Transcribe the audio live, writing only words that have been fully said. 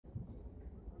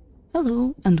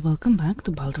Hello and welcome back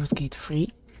to Baldur's Gate 3.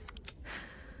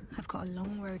 I've got a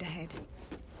long road ahead.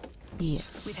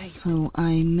 Yes, so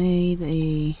I made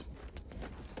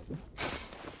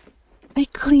I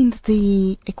cleaned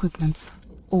the equipments,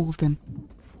 all of them.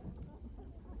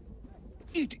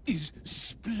 It is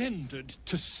splendid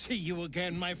to see you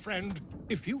again, my friend.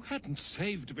 If you hadn't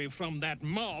saved me from that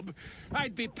mob,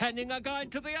 I'd be penning a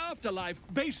guide to the afterlife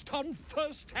based on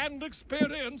first-hand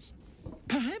experience.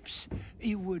 Perhaps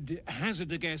you would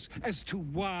hazard a guess as to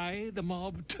why the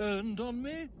mob turned on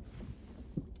me?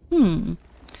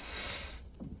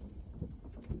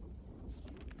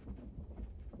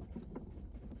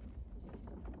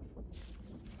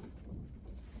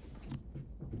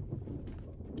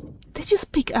 Did you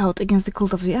speak out against the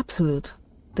cult of the Absolute?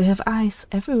 They have eyes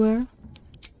everywhere.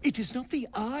 It is not the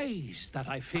eyes that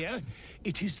I fear,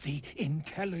 it is the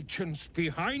intelligence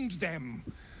behind them.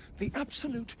 The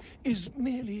Absolute is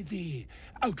merely the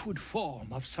outward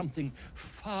form of something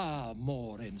far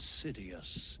more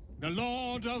insidious. The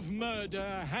Lord of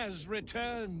Murder has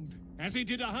returned. As he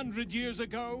did 100 years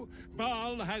ago,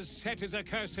 Baal has set his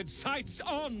accursed sights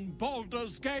on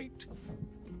Baldur's Gate.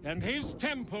 And his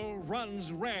temple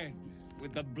runs red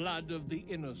with the blood of the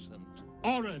innocent.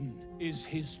 Oren is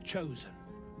his chosen.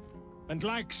 And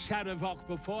like Sarevok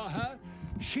before her,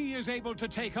 she is able to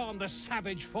take on the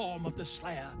savage form of the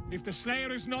Slayer. If the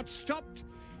Slayer is not stopped,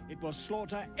 it will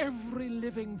slaughter every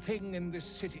living thing in this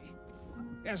city.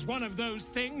 As one of those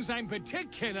things, I'm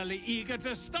particularly eager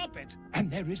to stop it. And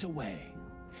there is a way.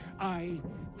 I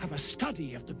have a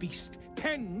study of the beast,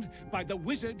 penned by the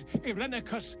wizard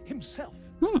Irenicus himself.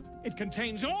 It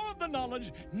contains all the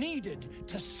knowledge needed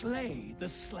to slay the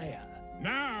Slayer.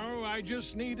 Now I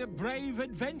just need a brave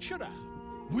adventurer,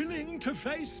 willing to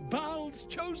face Baal's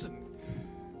chosen,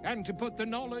 and to put the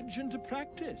knowledge into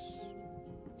practice.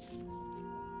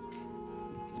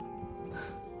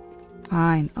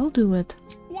 Fine, I'll do it.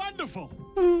 Wonderful!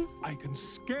 I can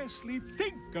scarcely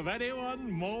think of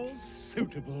anyone more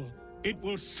suitable. It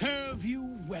will serve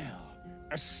you well.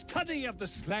 A study of the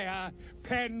Slayer,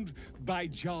 penned by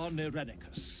John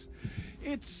Irenicus.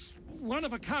 It's one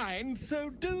of a kind, so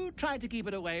do try to keep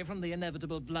it away from the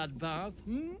inevitable bloodbath,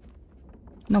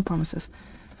 No promises.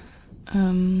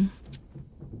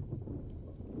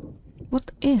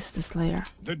 What is the Slayer?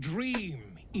 The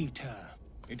Dream Eater.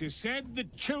 It is said the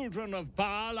children of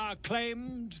Baal are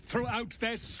claimed throughout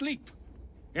their sleep,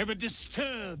 ever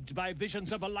disturbed by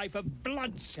visions of a life of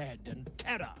bloodshed and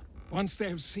terror. Once they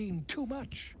have seen too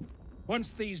much,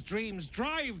 once these dreams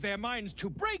drive their minds to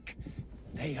break,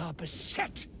 they are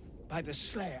beset by the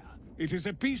Slayer. It is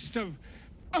a beast of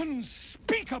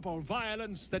unspeakable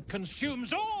violence that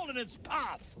consumes all in its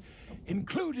path,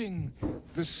 including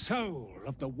the soul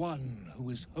of the one who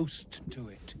is host to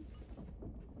it.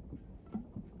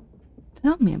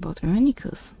 Tell me about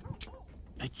Irenicus.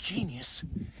 A genius.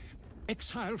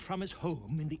 Exiled from his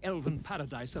home in the elven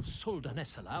paradise of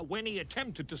Soldanessala, when he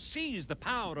attempted to seize the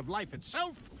power of life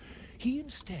itself, he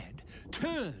instead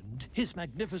turned his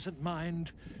magnificent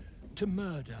mind to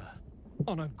murder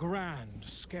on a grand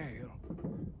scale.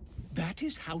 That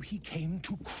is how he came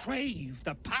to crave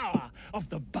the power of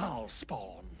the Baal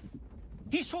spawn.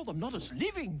 He saw them not as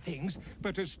living things,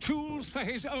 but as tools for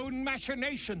his own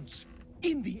machinations.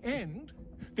 In the end,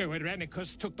 though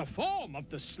Irenicus took the form of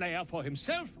the Slayer for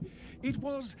himself, it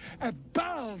was a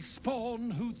Baal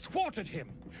spawn who thwarted him,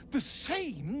 the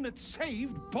same that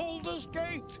saved Baldur's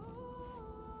Gate.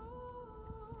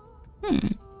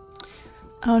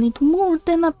 I'll need more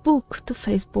than a book to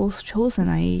face Baldur's chosen,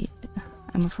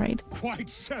 I'm afraid. Quite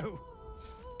so.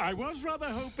 I was rather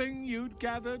hoping you'd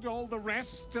gathered all the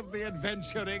rest of the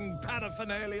adventuring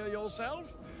paraphernalia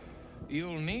yourself.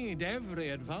 You'll need every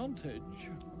advantage.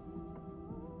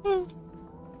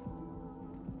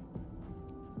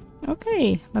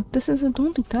 Okay, but this is a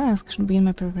daunting task. Should be in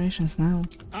my preparations now.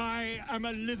 I am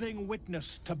a living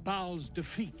witness to Baal's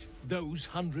defeat those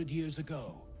 100 years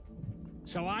ago.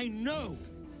 So I know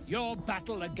your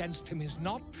battle against him is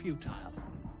not futile.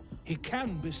 He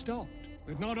can be stopped,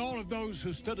 but not all of those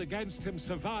who stood against him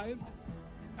survived.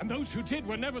 And those who did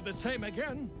were never the same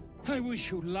again. I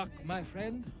wish you luck, my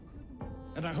friend.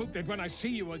 And I hope that when I see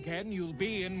you again, you'll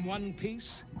be in one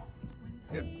piece.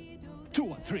 2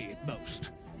 or 3 at most.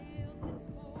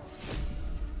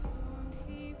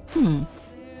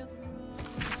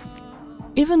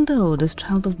 Even though this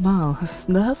child of Baal has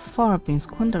thus far been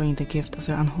squandering the gift of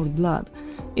their unholy blood,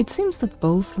 it seems that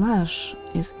Baal's slash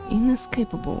is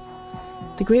inescapable.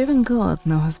 The graven god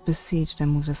now has besieged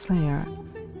them with the Slayer,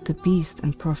 the beast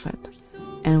and prophet,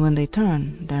 and when they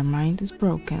turn, their mind is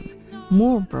broken,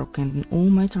 more broken than all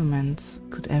my torments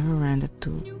could ever render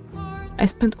to. I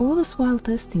spent all this while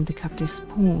testing the captive's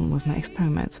spawn with my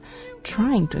experiments,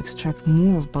 trying to extract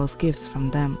more of Bal's gifts from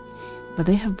them, but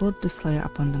they have brought the Slayer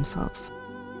upon themselves.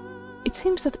 It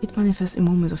seems that it manifests a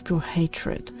moment of pure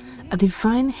hatred, a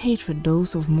divine hatred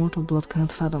those of mortal blood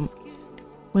cannot fathom.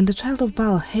 When the child of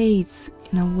Bal hates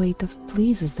in a way that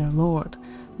pleases their lord,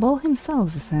 Bal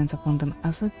himself descends upon them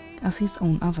as his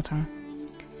own avatar.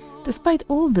 Despite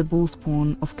all the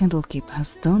bullspawn of Candlekeep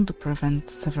has done to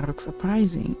prevent Severuk's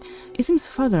uprising, it seems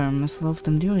Father must love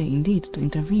them dearly indeed to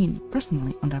intervene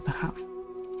personally on their behalf.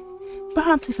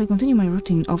 Perhaps if I continue my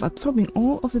routine of absorbing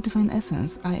all of the divine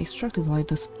essence I extracted while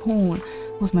the spawn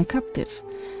was my captive,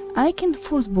 I can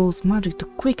force Bal's magic to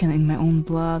quicken in my own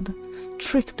blood,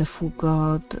 trick the full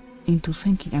god into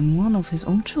thinking I'm one of his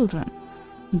own children.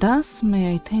 Thus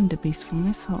may I tame the beast for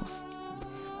myself.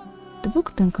 The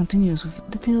book then continues with a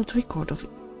detailed record of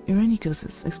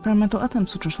Irenicus's experimental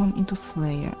attempts to transform into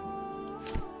Slayer.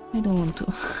 I don't want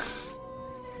to.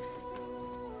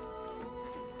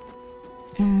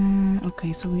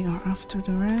 Okay, so we are after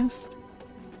the rest.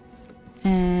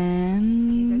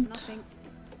 And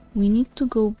we need to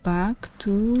go back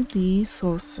to the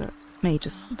Sorcerer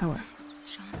Mage's Tower.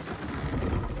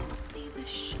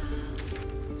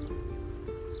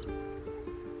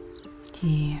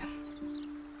 Yeah.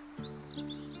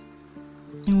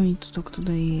 And we need to talk to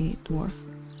the dwarf.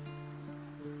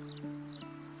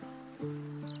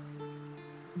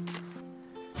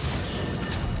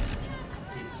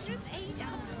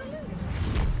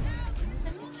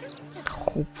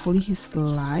 Hopefully he's still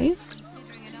alive.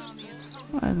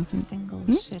 I don't think. Single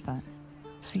shiver,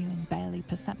 feeling barely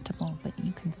perceptible, but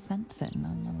you can sense it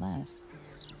nonetheless.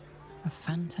 A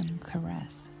phantom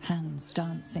caress, hands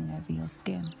dancing over your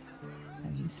skin.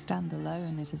 Though you stand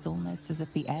alone, it is almost as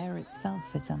if the air itself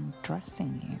is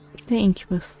undressing you. The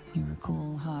incubus. You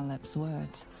recall Harlep's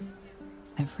words.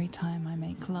 Every time I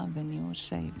make love in your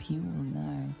shape, you will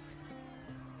know.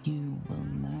 You will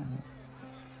know.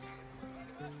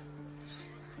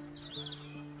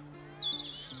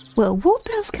 Well, what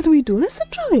else can we do? Let's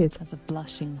enjoy it. As a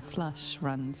blushing flush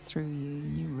runs through you,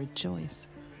 you rejoice,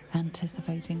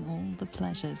 anticipating all the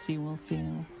pleasures you will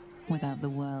feel without the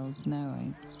world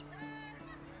knowing.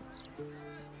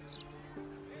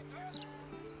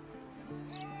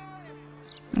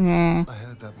 Yeah. I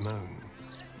heard that moan.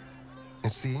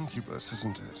 It's the incubus,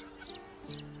 isn't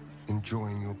it?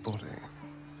 Enjoying your body.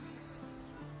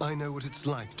 I know what it's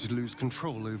like to lose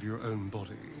control over your own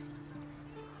body.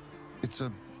 It's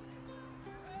a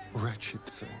wretched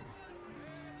thing.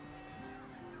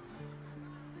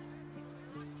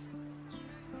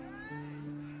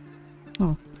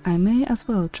 Well, I may as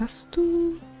well just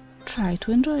to try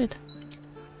to enjoy it.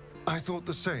 I thought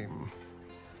the same.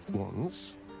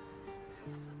 Once.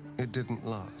 It didn't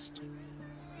last.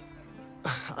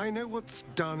 I know what's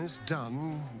done is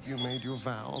done. You made your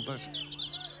vow, but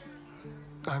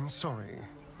I'm sorry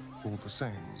all the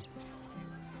same.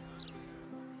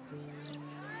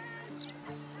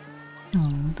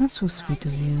 Oh, that's so sweet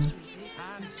of you.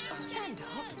 Stand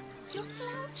up. You're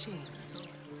slouching.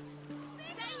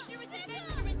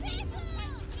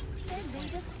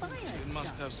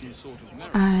 Must have some sort of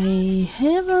merit. I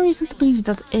have a reason to believe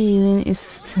that Aelin is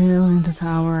still in the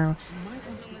tower.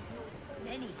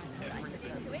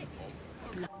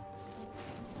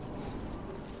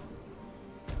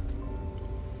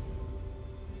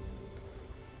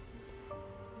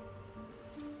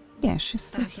 Yeah, she's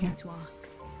still here. To ask.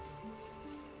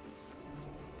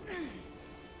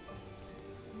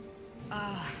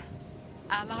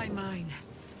 Ally mine,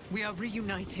 we are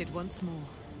reunited once more.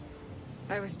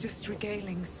 I was just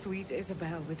regaling sweet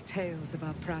Isabel with tales of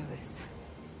our prowess.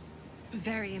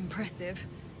 Very impressive.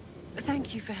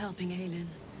 Thank you for helping Aelin.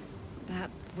 That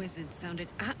wizard sounded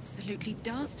absolutely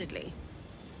dastardly.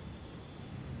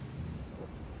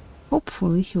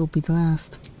 Hopefully he'll be the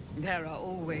last. There are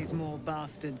always more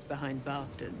bastards behind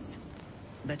bastards.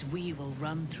 But we will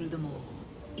run through them all,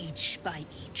 each by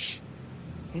each.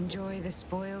 Enjoy the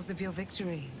spoils of your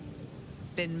victory.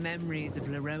 Spin memories of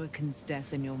Leroican's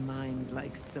death in your mind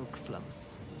like silk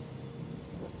floss.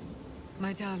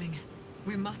 My darling,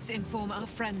 we must inform our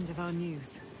friend of our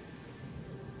news.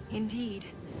 Indeed.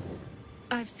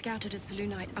 I've scouted a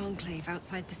Selûnite enclave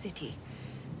outside the city.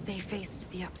 They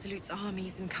faced the Absolute's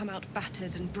armies and come out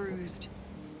battered and bruised.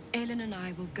 Aelin and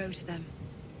I will go to them,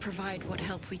 provide what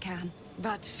help we can.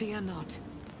 But fear not.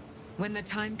 When the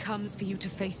time comes for you to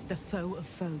face the foe of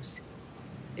foes,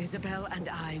 Isabel and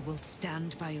I will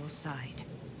stand by your side.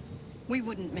 We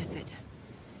wouldn't miss it.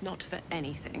 Not for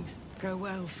anything. Go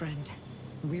well, friend.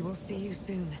 We will see you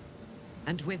soon.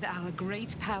 And with our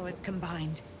great powers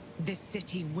combined, this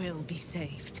city will be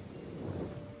saved.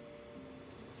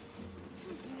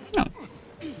 No.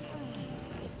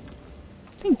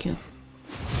 Thank you.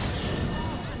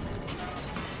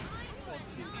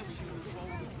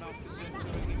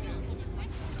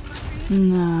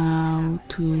 Now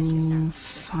to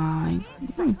find...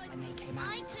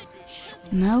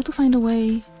 Now to find a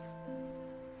way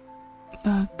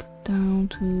back down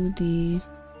to the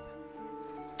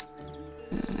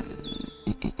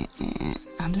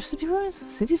Undercity sewers?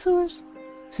 City sewers?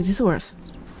 City sewers.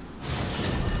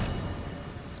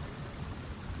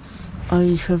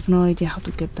 I have no idea how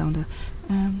to get down there.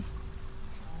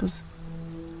 Because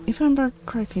if I remember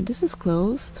correctly, this is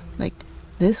closed. Like,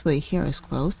 this way here is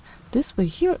closed. This way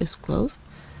here is closed.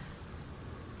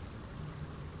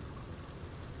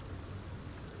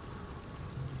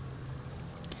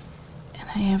 And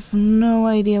I have no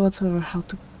idea whatsoever how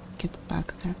to get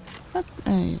back there. But,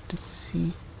 let's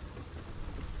see.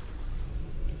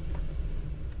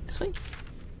 This way?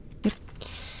 Yep.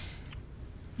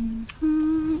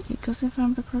 Because if I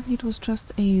remember correctly, it was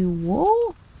just a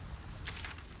wall?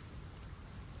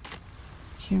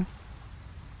 Here.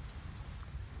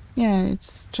 Yeah,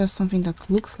 it's just something that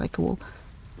looks like a wall.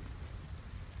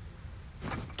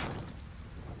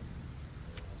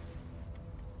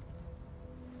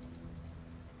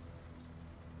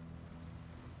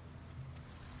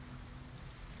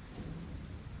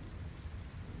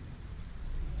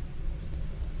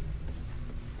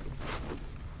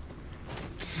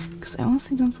 Because I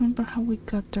honestly don't remember how we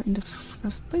got there in the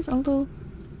first place, although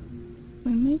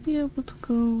we may be able to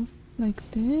go like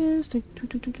this, like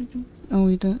oh,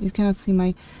 you cannot see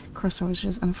my cursor, which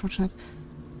is unfortunate.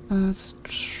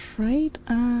 Straight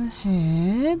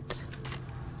ahead.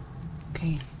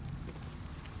 Okay.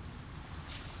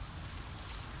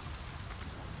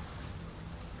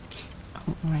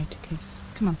 Oh, right, okay,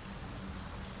 come on.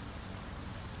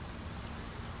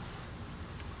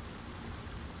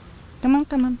 Come on,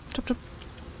 come on, chop chop.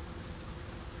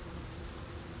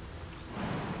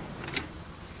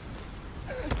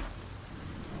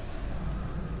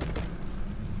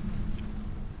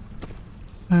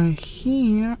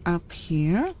 Here, up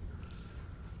here.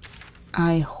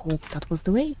 I hope that was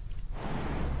the way.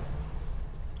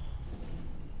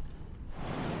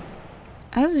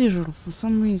 As usual, for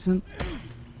some reason,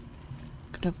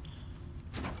 could have.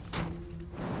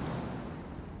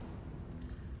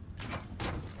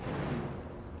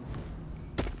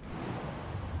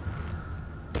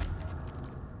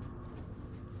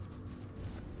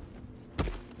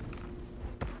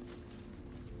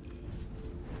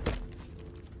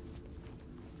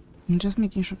 I'm just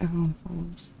making sure everyone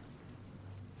follows.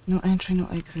 No entry, no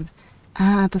exit.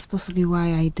 Ah, that's possibly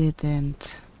why I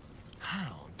didn't.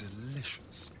 How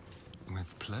delicious.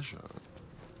 With pleasure.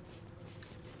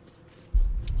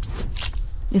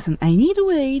 Listen, I need a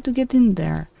way to get in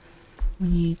there. We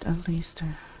need at least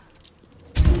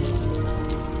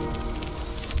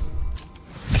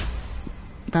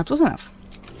That was enough.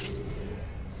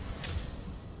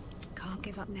 Can't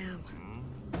give up now.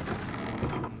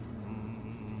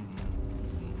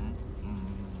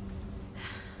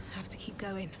 Have to keep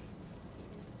going.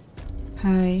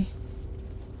 Hi.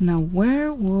 Now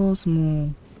where was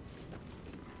Mo?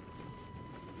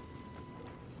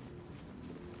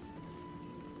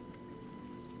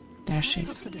 There she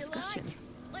is. For discussion.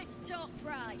 Let's talk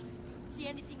price. See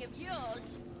anything of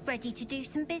yours? Ready to do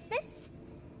some business?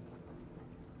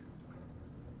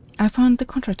 I found the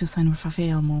contract to sign with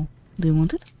Raphael, Mo. Do you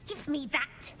want it? Give me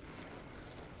that!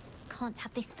 Can't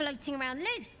have this floating around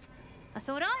loose. I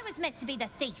thought I was meant to be the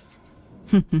thief.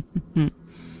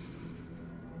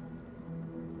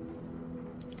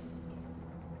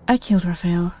 I killed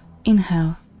Raphael. In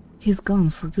hell. He's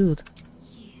gone for good.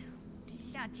 You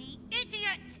bloody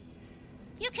idiot!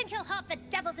 You can kill half the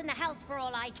devils in the hells for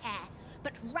all I care.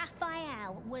 But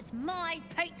Raphael was my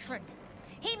patron.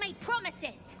 He made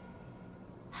promises.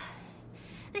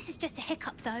 This is just a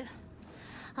hiccup, though.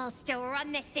 I'll still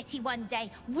run this city one day,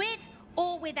 with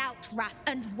or without Raph,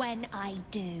 and when I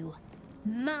do,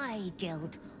 my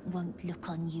guild won't look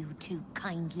on you too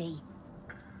kindly.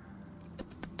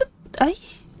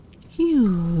 You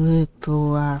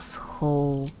little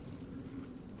asshole.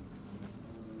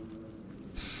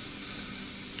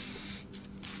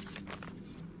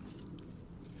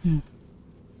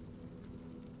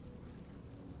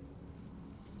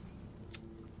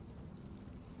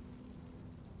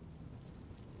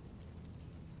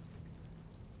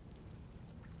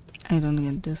 I don't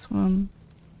get this one.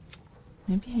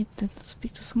 Maybe I did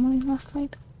speak to someone in last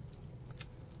night.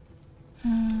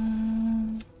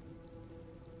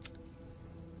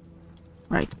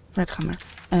 Right, red hammer.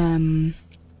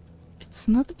 It's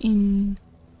not in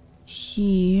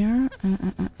here.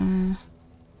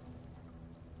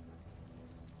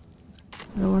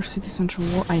 Lower city central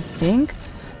wall, I think.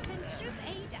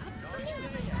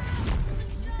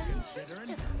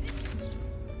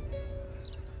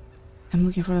 I'm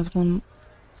looking for that one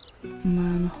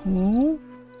manhole.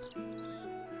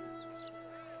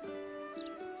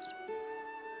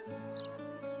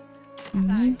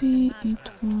 Maybe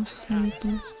it was like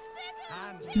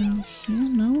in here,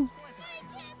 no?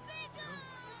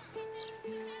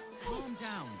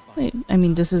 Wait, I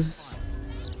mean, this is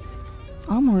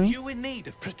armory. You in need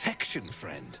of protection,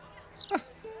 friend?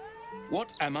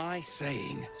 What am I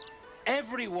saying?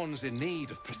 Everyone's in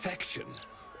need of protection.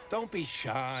 Don't be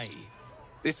shy.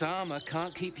 This armor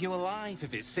can't keep you alive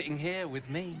if it's sitting here with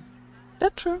me.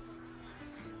 That's true.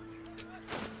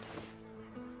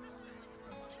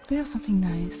 Do you have something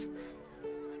nice?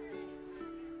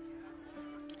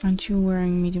 Aren't you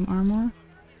wearing medium armor?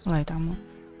 Light armor.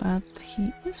 But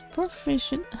he is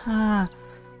proficient. Ah,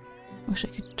 wish I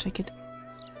could check it.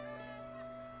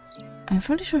 I'm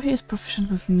fairly sure he is proficient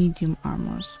with medium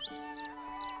armors.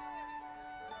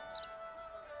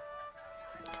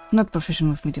 Not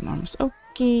proficient with medium armors.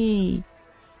 Okay.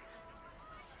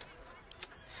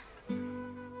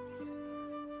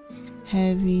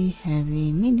 Heavy,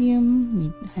 heavy,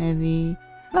 medium, heavy,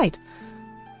 light.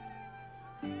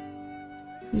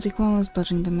 With equal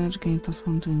bludgeoning damage, gain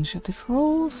 +1 to initiative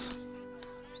rolls.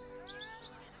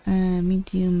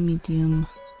 Medium, medium,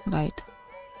 light.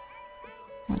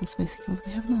 Yeah, that's basically what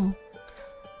we have now.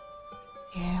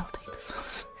 Yeah, I'll take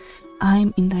this one.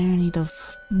 I'm in dire need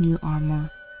of new armor.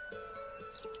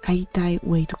 I die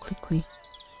way too quickly.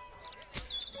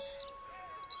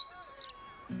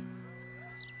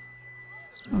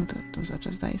 Oh, those are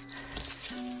just dice.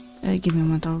 Give me a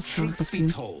moment, I'll sell Truth be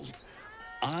told,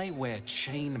 I wear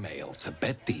chainmail to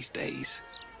bed these days.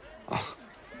 Oh,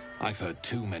 I've heard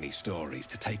too many stories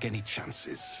to take any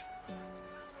chances.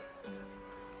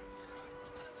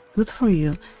 Good for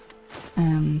you.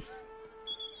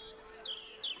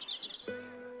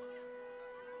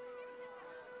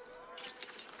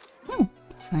 Oh,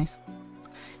 that's nice.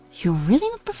 You're really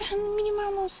not proficient in medium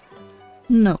armors?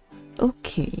 No.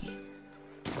 Okay.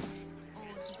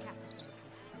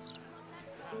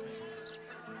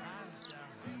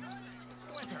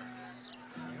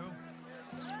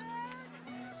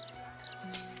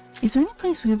 Is there any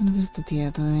place we haven't visited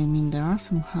yet? I mean, there are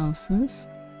some houses.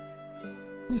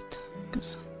 Wait,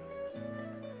 because...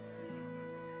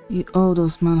 Oh,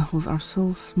 those manholes are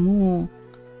so small.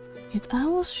 Yet I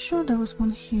was sure there was one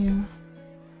here.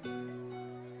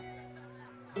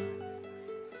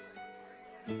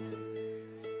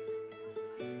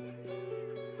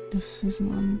 This is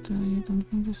not... I don't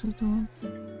think this is the one.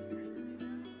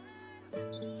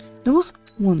 There was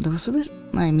one, there was a little...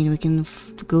 I mean, we can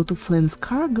go to Flame's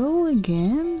cargo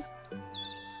again.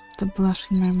 The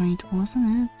blushing mermaid,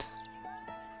 wasn't it?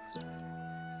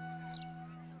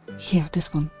 Here,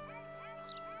 this one.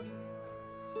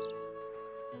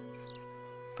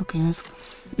 Okay, let's go.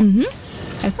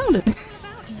 I found it.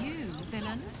 About you,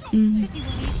 villain. City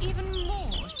will need even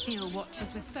more steel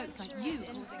watchers with folks like you.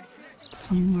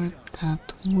 Somewhere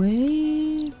that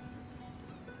way.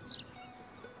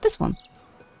 This one.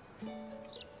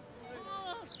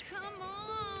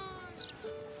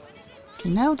 Okay,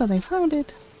 now that I found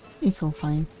it, it's all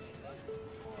fine.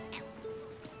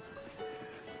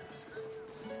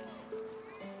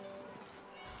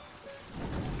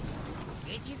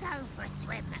 Did you go for a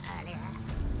swim earlier?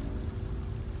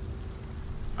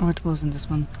 Oh, it wasn't this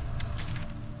one.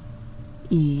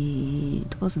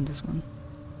 It wasn't this one.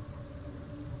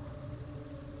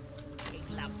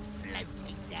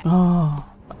 Oh.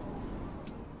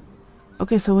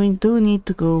 Okay, so we do need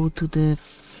to go to the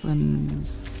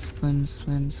Flames,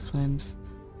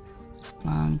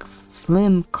 Splank,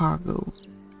 Flame cargo.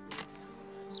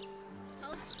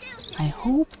 I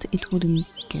hoped it wouldn't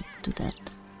get to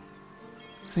that.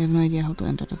 So I have no idea how to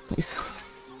enter that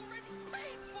place.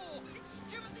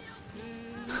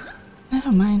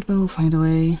 Never mind, we'll find a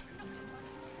way.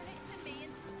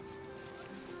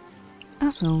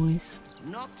 As always.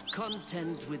 Not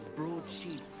content with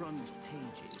broadsheet front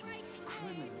pages.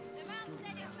 Criminals.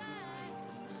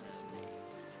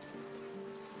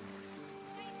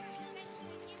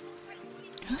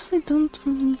 I honestly don't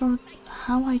remember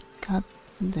how I got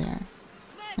there.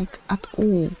 Like, at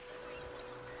all.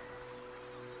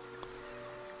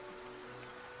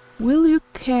 Will you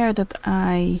care that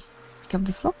I kept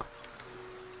this lock?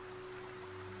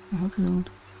 I hope you don't.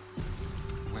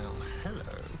 Well, hello.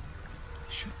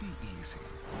 Should be easy.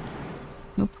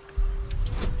 Nope.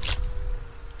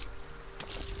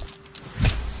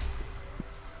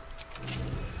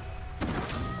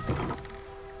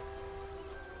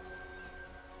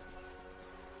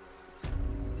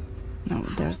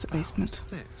 there's the basement.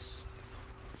 This.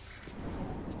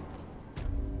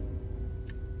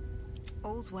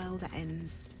 All's well that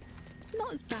ends.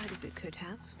 Not as bad as it could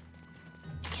have.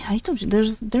 Yeah, I told you, there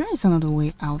is another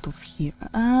way out of here.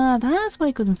 Ah, that's why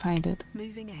I couldn't find it.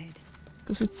 Moving ahead.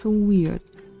 Because it's so weird.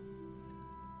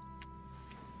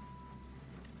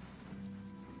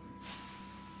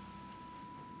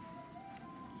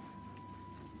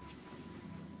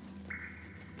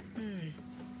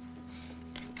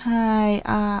 Hi,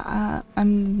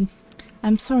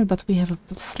 I'm sorry, but we have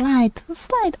a slight,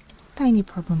 tiny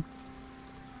problem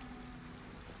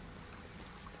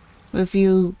with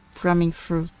you ramming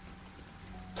through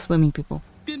swimming people.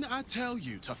 Didn't I tell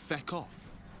you to feck off?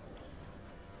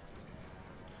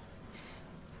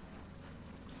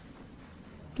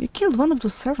 You killed one of the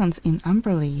servants in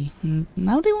Amberley, and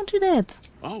now they want you dead.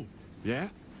 Oh, yeah?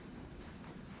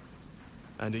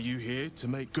 And are you here to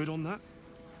make good on that?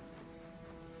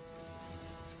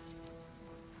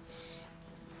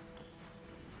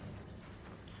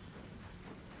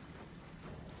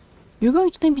 You're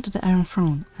going to take me to the Iron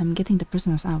Throne. I'm getting the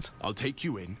prisoners out. I'll take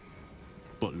you in.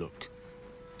 But look,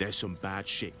 there's some bad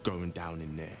shit going down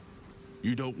in there.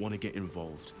 You don't want to get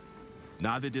involved.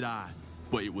 Neither did I,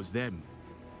 but it was them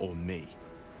or me.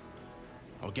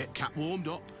 I'll get Cat warmed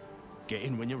up. Get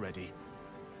in when you're ready.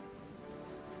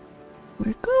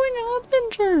 We're going on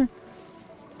adventure.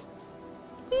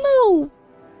 No.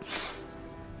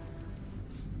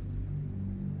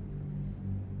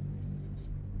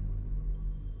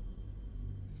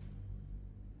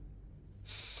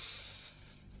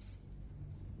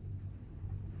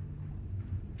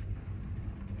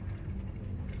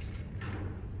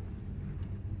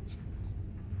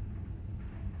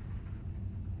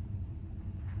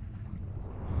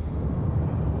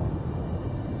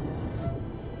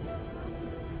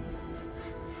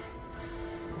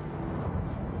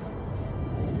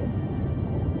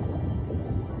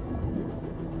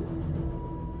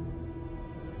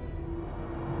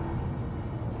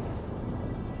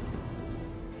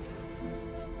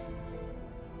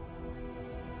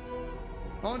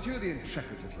 Aren't you the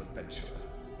intrepid little adventurer?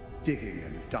 Digging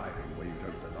and diving where you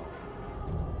don't belong.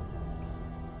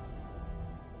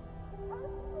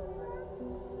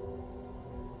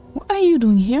 What are you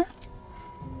doing here?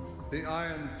 The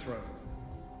Iron Throne.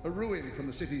 A ruin from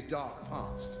the city's dark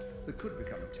past that could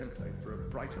become a template for a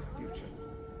brighter future.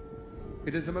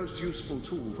 It is the most useful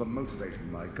tool for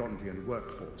motivating my Gondian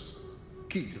workforce.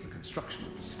 Key to the construction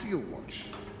of the steel watch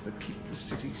that keep the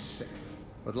city safe.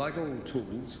 But like all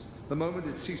tools, the moment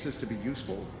it ceases to be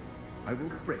useful, I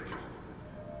will break it.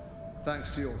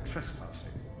 Thanks to your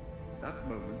trespassing, that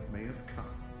moment may have come.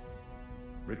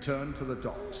 Return to the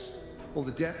docks, or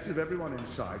the deaths of everyone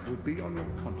inside will be on your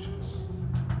conscience.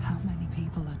 How many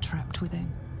people are trapped within?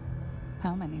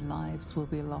 How many lives will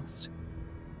be lost?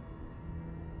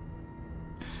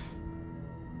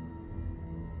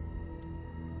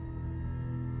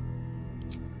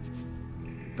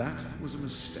 That was a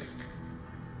mistake.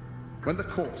 When the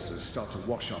corpses start to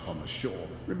wash up on the shore,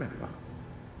 remember,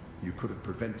 you could have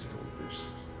prevented all this.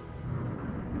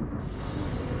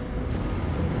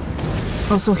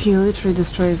 Also, he literally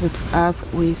destroys it as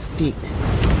we speak.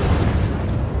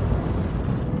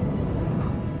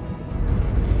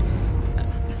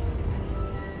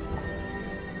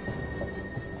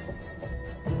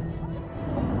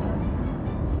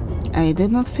 I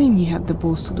did not think he had the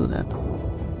balls to do that.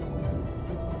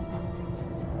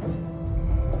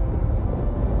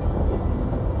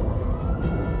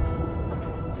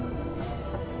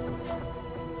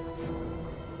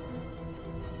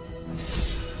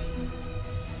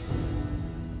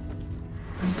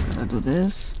 Do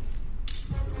this.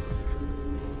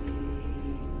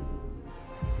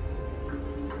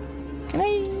 Can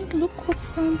I look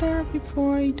what's down there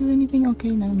before I do anything?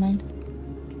 Okay, never mind.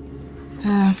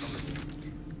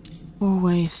 4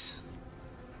 ways.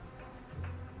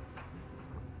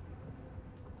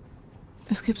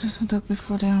 Escape to the dock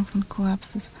before the Iron Throne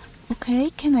collapses.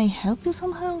 Okay, can I help you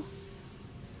somehow?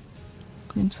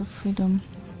 Glimpse of freedom.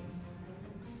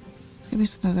 Maybe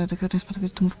it's not that the curtains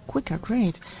motivate to move quicker.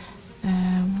 Great.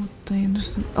 What I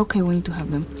understand. Okay, we need to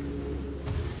have them.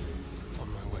 On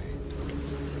my way.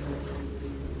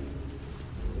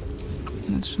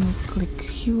 Additional click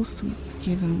heals to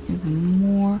give them even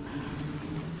more.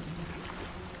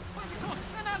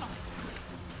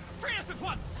 Free us at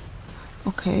once.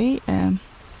 Okay.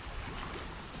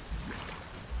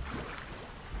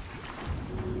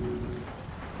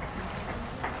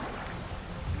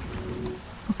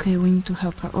 Okay, we need to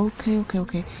help her.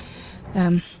 Okay.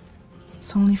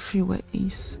 It's only 3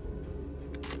 ways.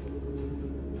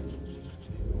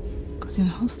 Got in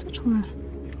hostage or?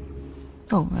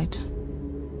 Oh, right.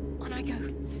 On I go.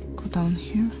 Go down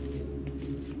here.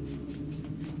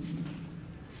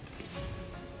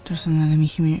 There's an enemy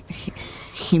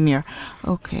here.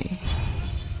 Okay.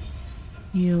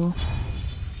 You.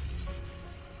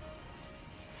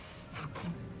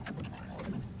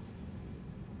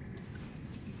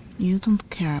 You don't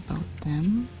care about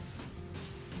them.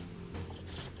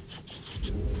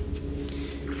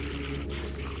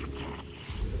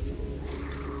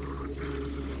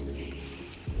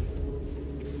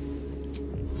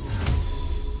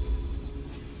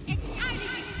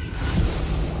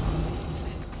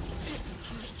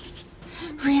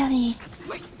 Really?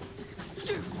 Wait!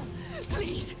 You!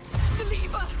 Please! The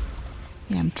lever!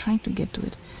 Yeah, I'm trying to get to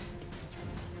it.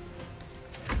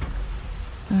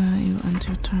 You end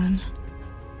your turn.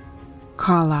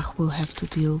 Karlach will have to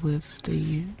deal with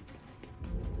the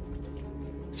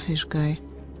fish guy.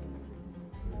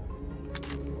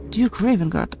 Duke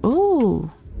Ravengard. Oh!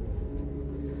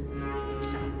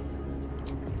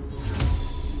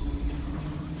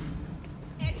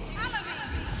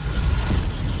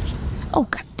 Oh,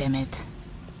 god damn it.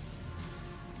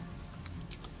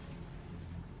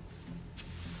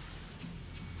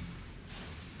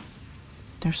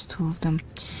 There's 2 of them.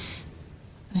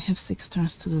 I have 6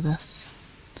 turns to do this.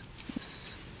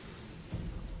 Yes.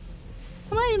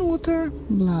 Am I in water?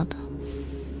 Blood.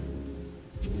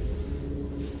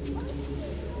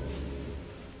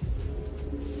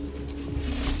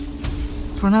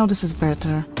 For now, this is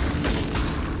better.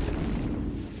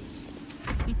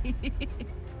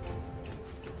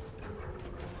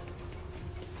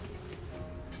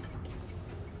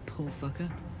 Poor fucker.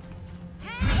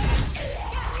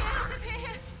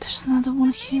 There's another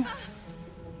one here.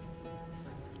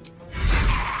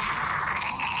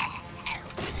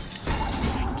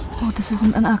 Oh, this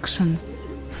isn't an action.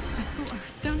 I thought I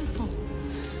was done for.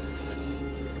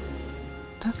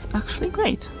 That's actually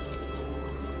great.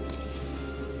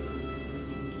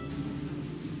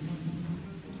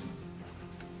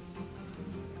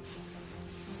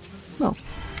 Well,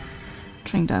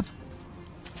 drink that.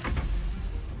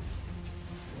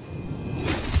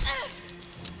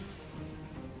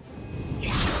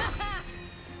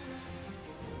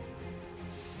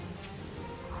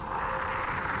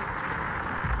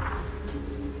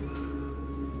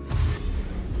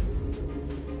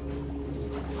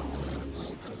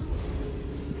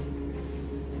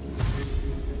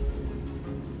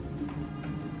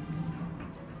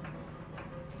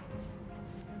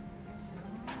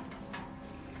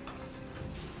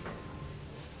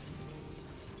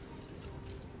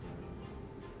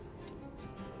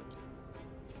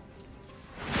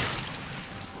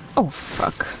 Oh,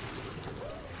 fuck.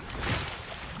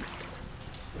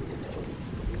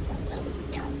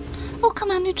 Oh, come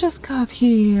on, you just got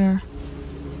here.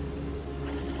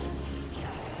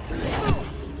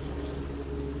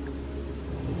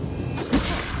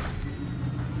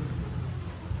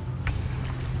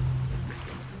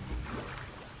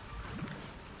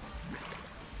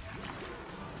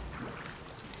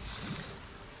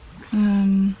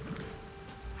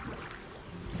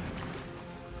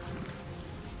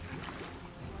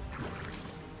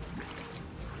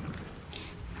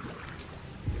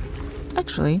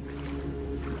 Actually,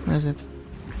 where is it?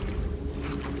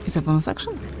 Is it a bonus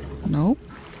action? Nope.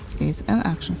 It's an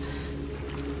action.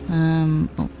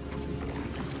 Oh.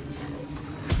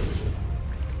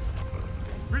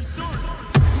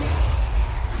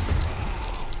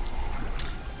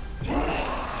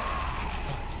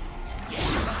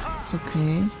 It's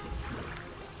okay.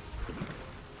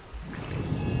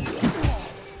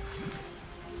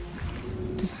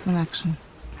 This is an action.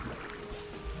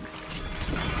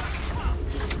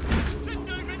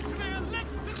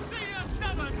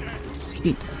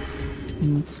 Speed. We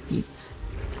need speed.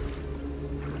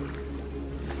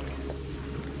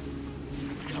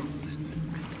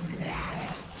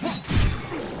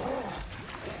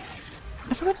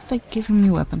 I forgot to give him a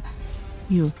new weapon.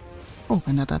 You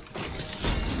open that up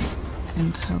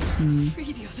and help me.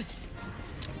 Free the others.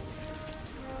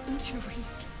 I'm too weak.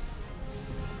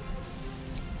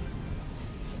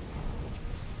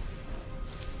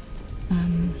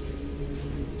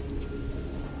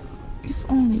 If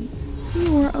only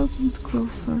you were a bit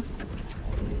closer.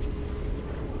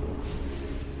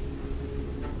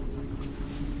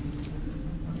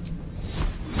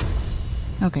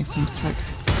 Okay, flame strike.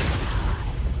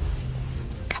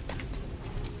 God damn it.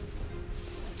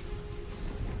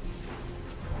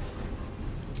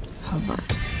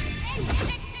 Halberd.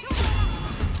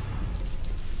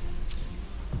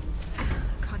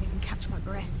 Can't even catch my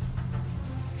breath.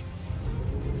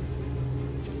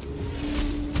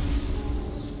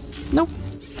 Nope.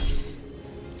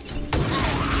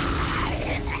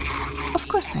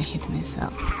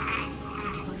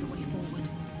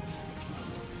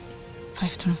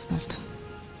 5 turns left.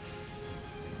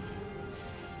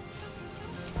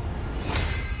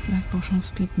 That potion of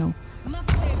speed, no.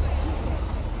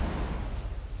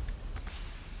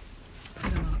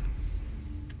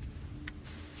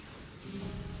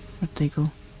 Where'd they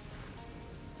go?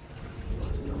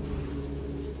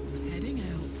 Heading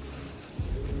out.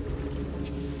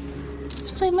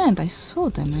 That's what I meant. I saw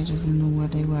them, I just didn't know where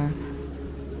they were.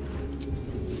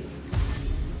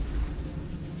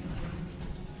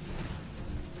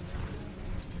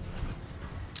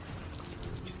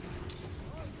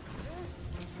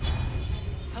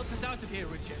 Help us out of here,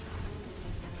 Richard.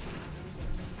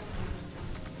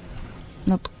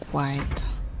 Not quite.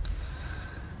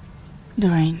 The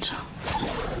range.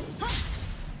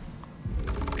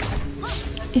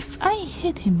 If I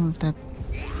hit him with that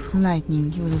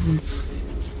lightning, he would have been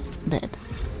dead.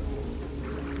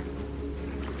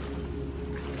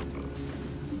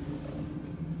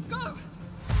 Go!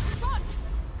 Run!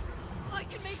 I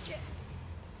can make it!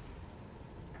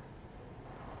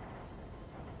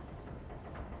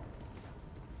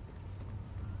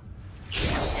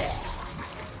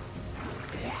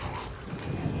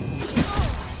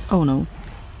 Oh no.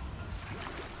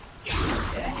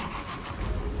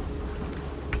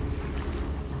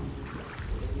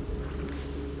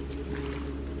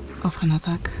 Off an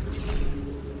attack.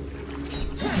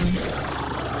 It's okay.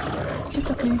 It's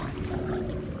okay.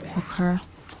 Hook her.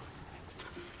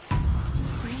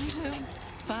 Freedom!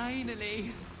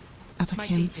 Finally! Attack My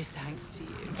him. deepest thanks to you.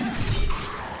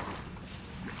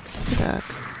 Attack.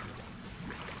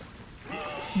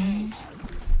 Okay.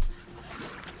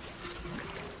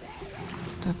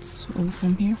 That's all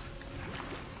from here.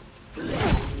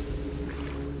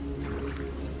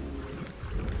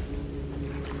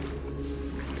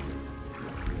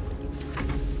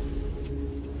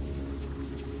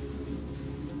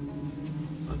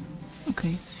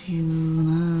 Okay, so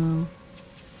now...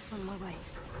 On my way.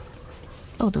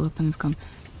 Oh, the weapon is gone.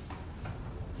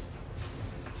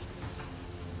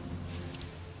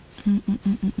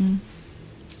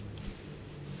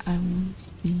 I will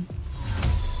be...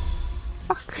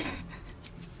 Fuck.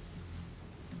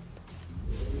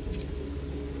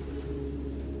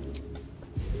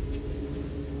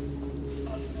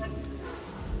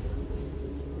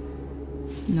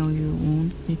 No, you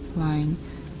won't be flying.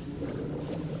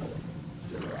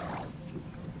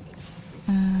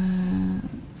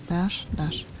 Dash,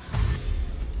 dash.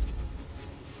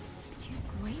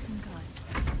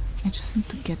 I just need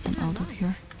to get them out of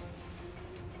here.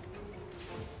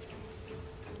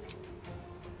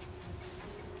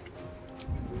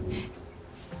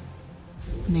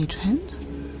 Mage hand?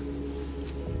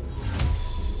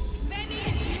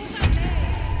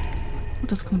 Oh,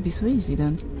 that's gonna be so easy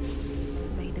then.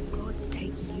 May the gods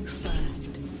take you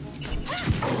first.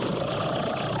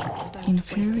 In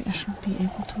theory, I should be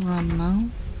able to run now.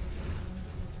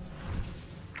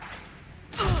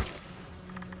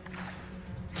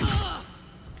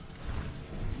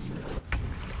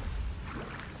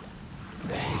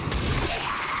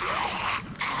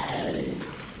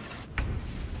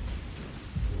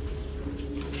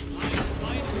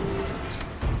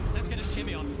 Let's get a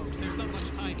shimmy on, folks. There's not much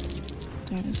time.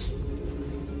 There it is.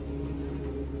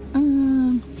 I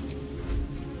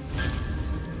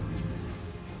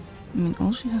mean,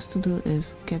 all she has to do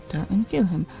is get there and kill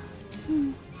him.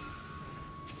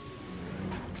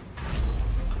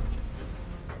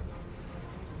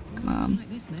 Come on. Like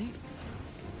this, mate.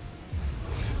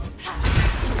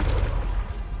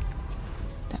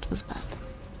 That was bad.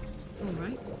 All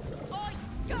right.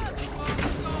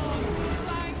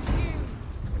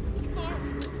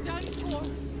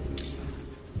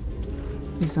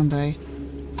 Please don't die.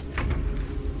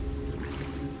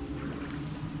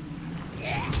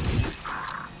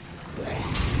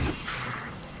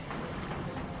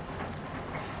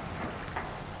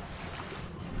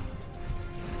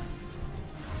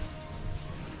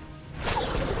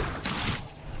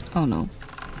 Oh no.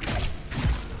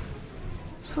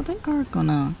 So they are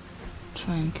gonna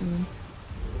try and kill him.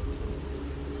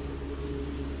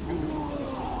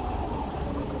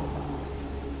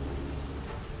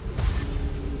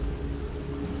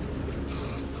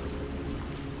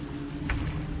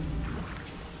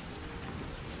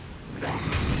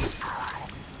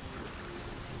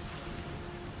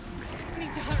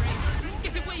 Need to hurry.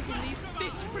 Get away from these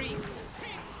fish freaks.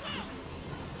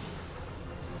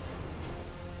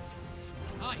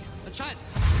 Aye, a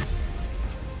chance.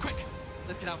 Quick,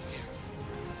 let's get out of here.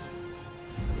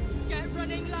 Get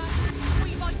running, lads.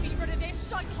 We might be rid of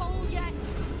this shithole yet.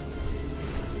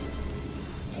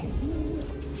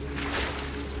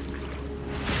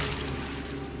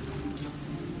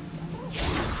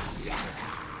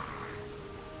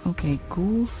 Okay,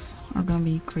 ghouls are gonna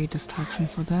be great distraction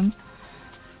for them.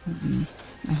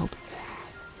 I hope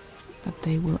that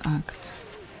they will act.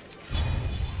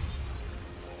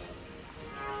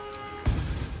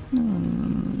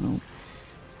 No.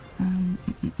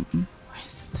 Where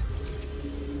is it?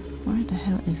 Where the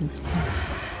hell is it?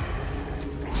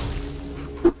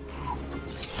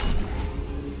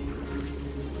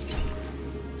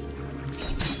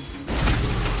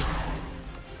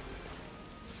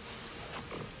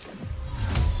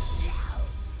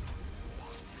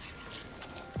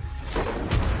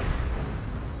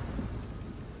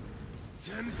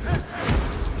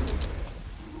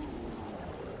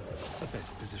 A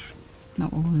better position. Now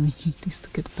all we need is to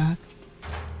get back.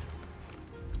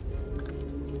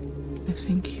 I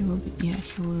think he will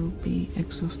be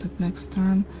exhausted next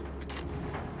turn.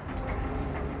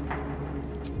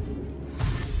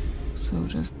 So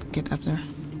just get up there.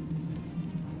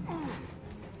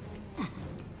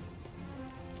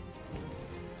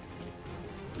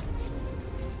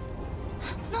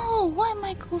 No, why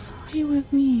Michael so here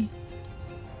with me?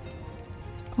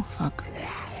 Oh fuck.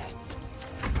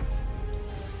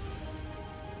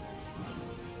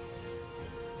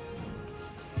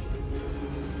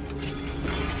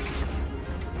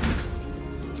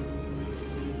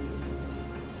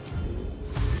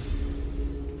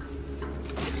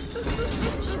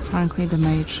 Frankly, the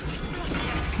mage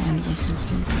hand was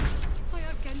useless.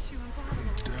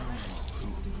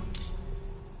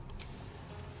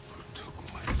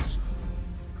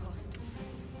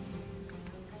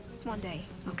 One day,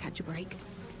 I'll catch a break.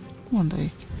 One day.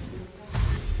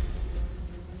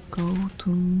 Go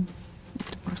to...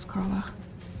 Where's Karlach?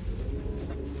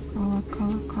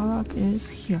 Karlach is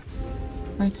here.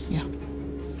 Right? Yeah.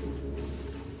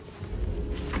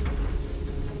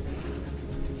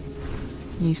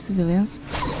 Leave civilians.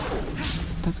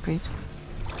 That's great.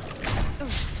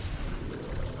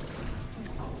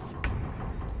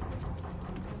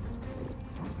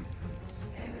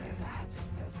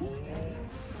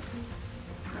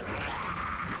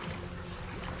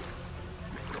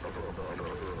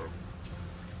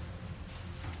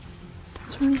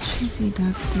 That's really shitty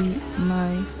that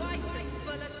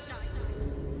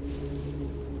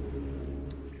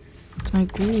my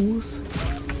ghouls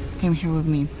came here with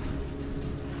me.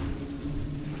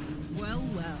 Well,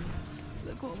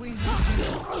 look what we have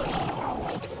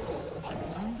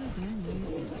under their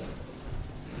noses.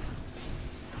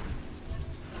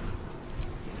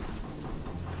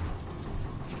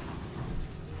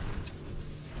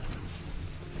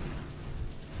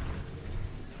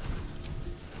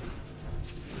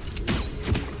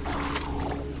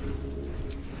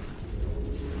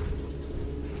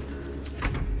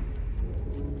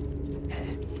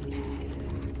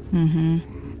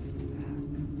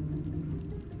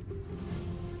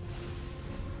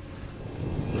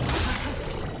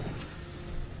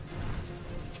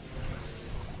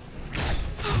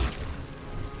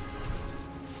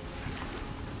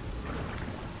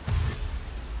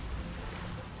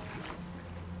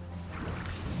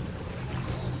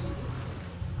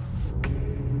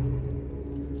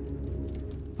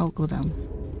 I'll go down.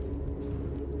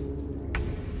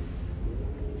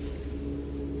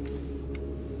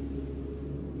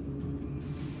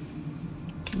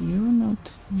 Okay, you're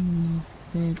not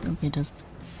needed. Okay, just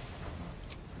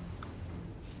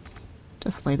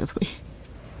play that way.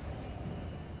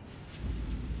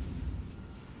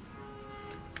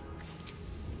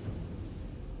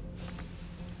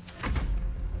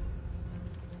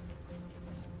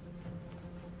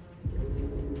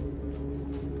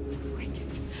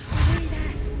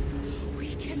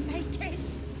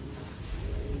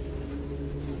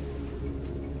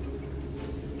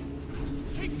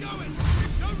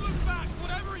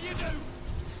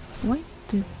 Why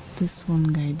did this one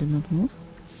guy did not move?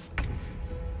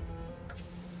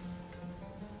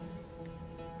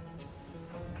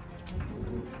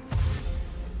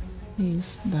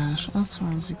 Please dash as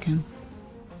far as you can.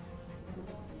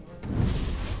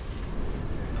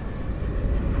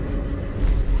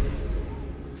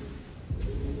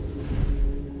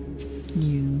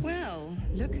 You. Well,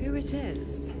 look who it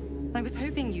is. I was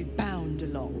hoping you'd bound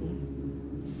along.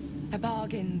 A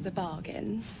bargain's a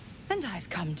bargain, and I've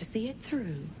come to see it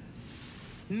through.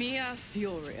 Mia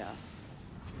Furia.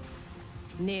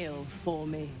 Kneel for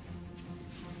me.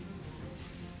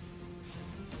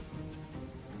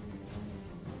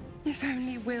 If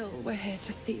only Will were here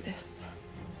to see this.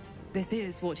 This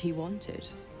is what he wanted,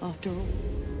 after all.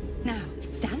 Now,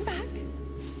 stand back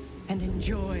and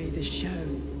enjoy the show.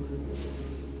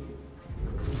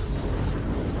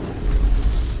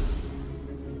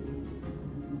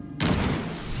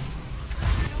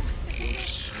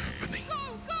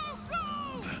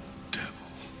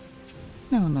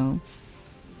 No, no.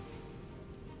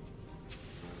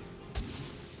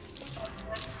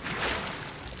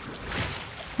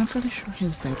 I'm pretty sure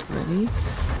he's dead already.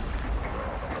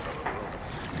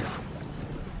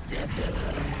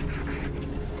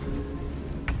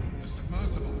 The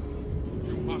submersible.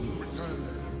 You must return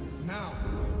there. Now.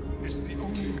 It's the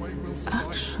only way we'll survive.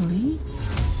 Actually...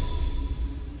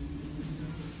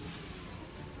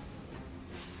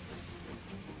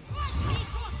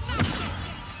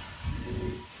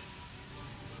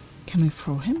 Can we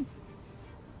throw him?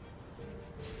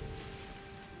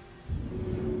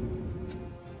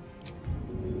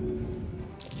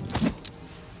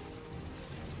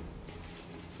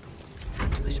 Time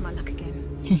to push my luck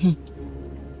again.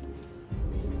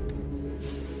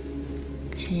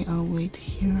 Okay, I'll wait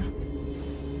here.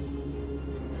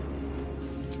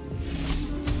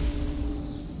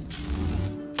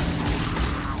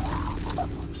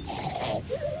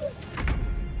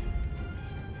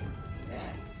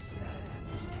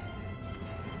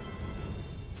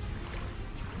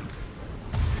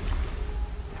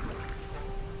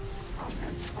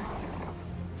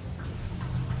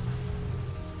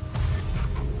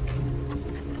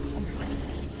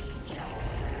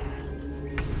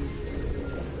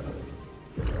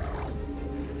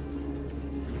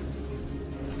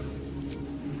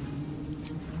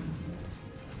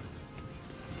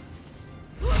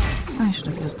 I should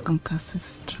have used concussive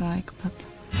strike, but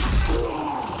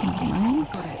never mind.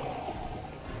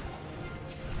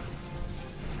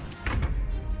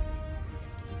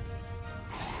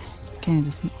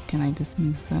 Can I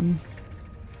dismiss them?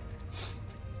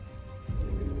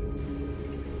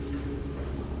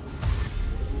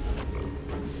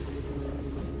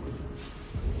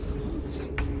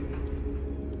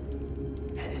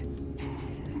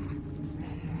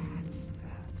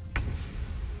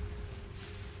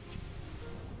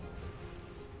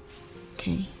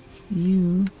 Okay,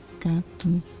 you got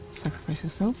to sacrifice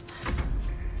yourself.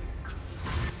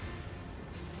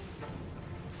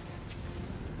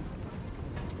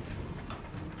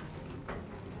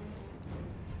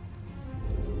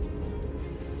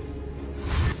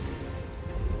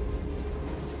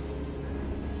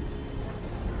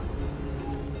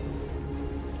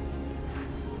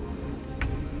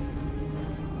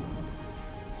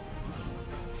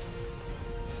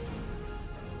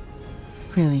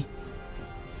 Really?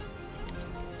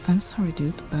 I'm sorry,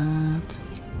 dude, but...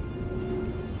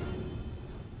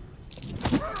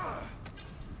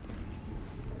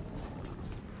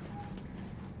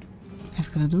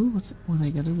 I've gotta do what I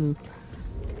gotta do.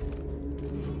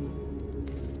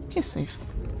 He's safe.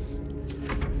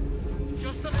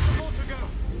 Just a little more to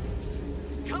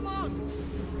go. Come on!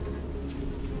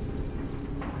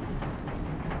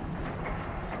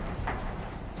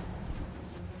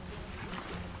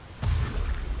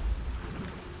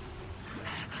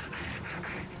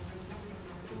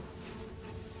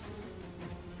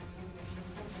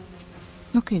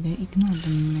 Okay, they ignored the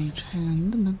mage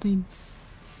hand, but they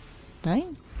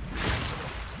died?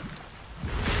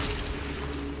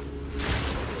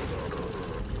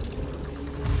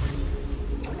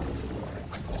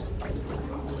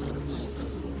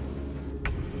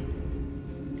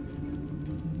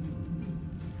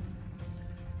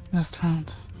 Last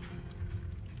round.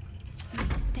 Need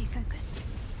to stay focused.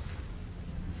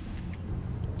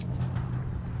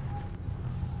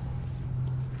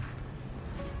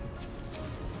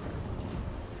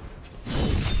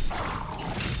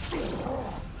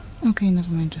 Okay,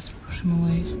 never mind, just push him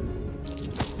away.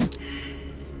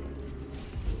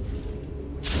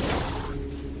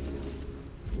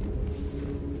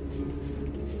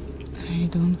 I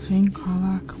don't think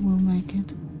Karlak will make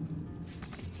it.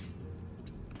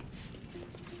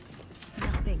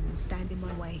 Nothing will stand in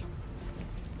my way.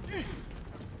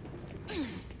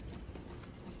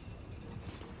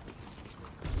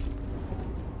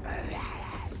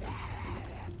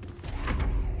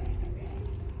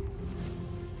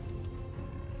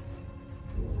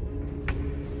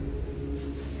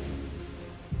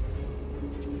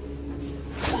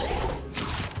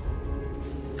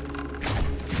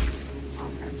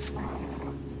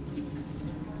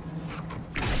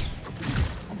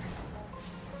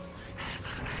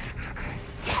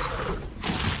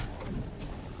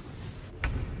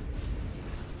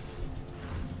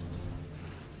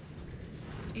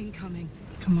 Incoming.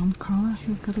 Come on, Carla,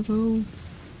 you gotta go.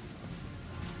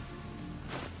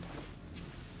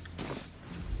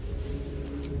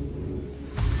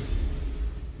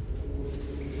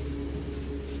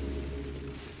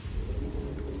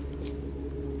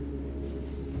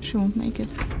 She won't make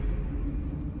it.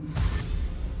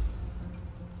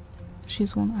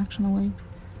 She's one action away.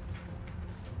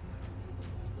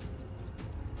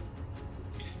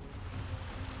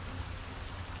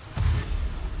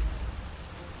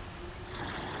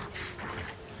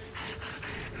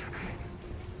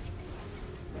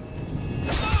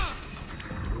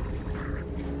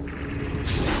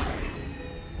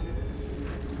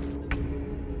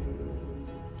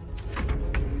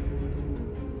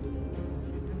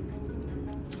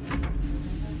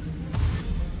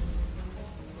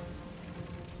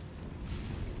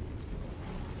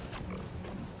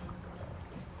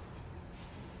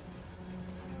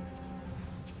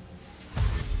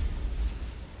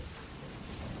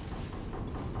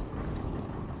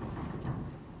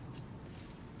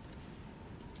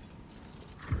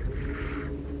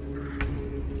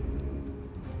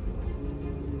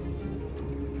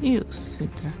 You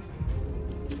sit there.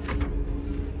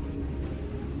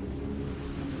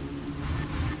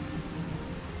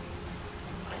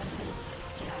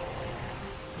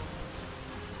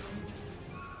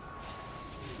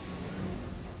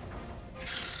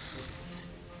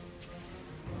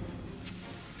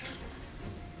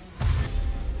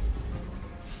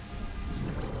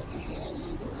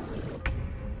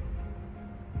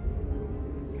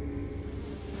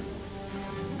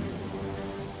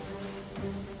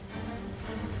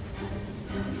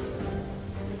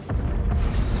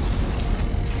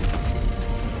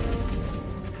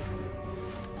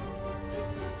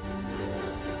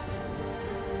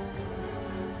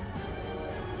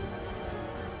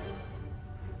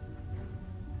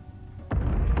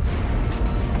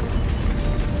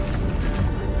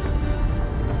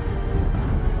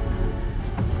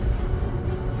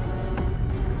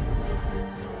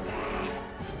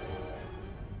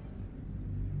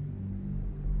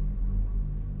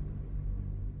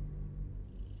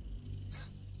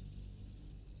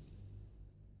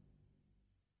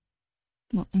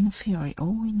 Well, in theory,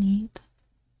 all we need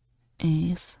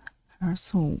is her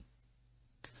soul.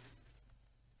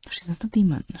 She's just a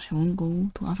demon. She won't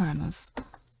go to Avernus.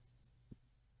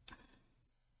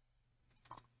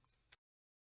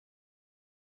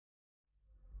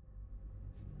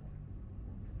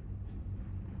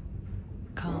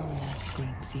 Calmness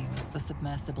greets you as the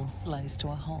submersible slows to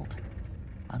a halt.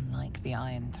 Unlike the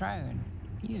Iron Throne,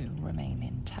 you remain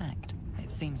intact. It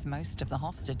seems most of the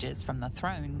hostages from the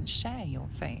throne share your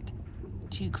fate.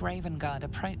 Duke Ravengard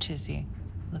approaches you,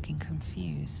 looking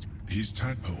confused. He's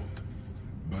tadpoled,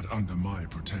 but under my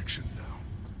protection now,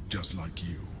 just like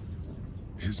you.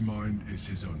 His mind is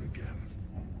his own again.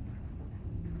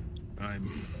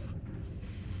 I'm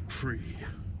free.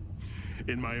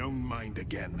 In my own mind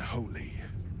again, wholly.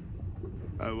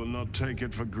 I will not take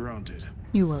it for granted.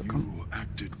 You're welcome. You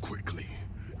acted quickly,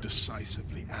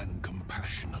 decisively, and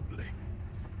compassionately.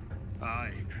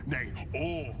 I, nay,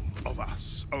 all of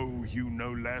us, owe you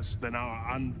no less than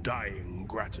our undying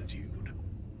gratitude.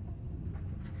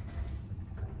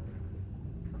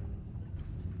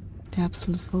 The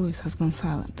Absolute's voice has gone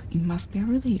silent. It must be a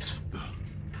relief.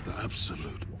 The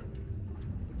Absolute.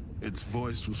 Its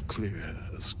voice was clear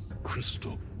as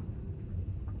crystal.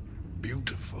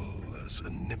 Beautiful as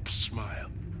a nymph's smile.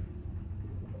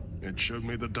 It showed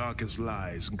me the darkest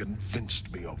lies and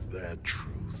convinced me of their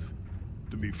truth.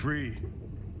 To be free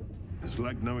is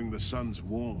like knowing the sun's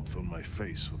warmth on my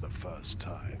face for the first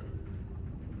time.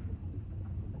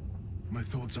 My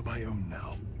thoughts are my own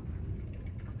now,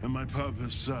 and my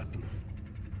purpose certain.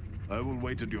 I will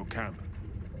wait at your camp.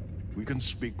 We can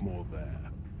speak more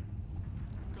there.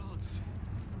 Gods,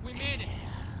 we made it!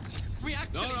 We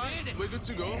actually made it! We're good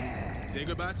to go. Say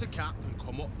goodbye to Cap and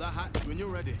come up the hatch when you're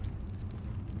ready.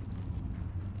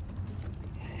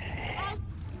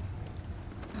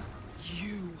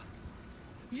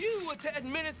 You were to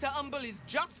administer Umberle's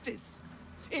justice.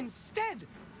 Instead,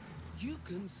 you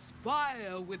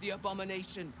conspire with the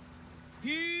abomination.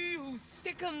 He who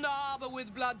sickened the harbor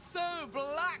with blood so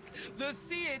black, the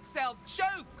sea itself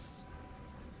chokes.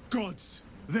 Gods,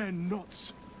 they're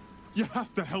nuts. You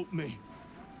have to help me.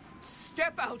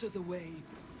 Step out of the way.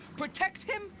 Protect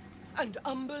him, and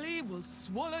Umberle will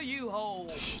swallow you whole.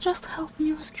 He just helped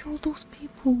me rescue all those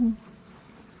people.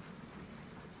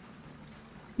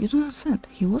 You don't understand.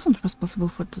 He wasn't responsible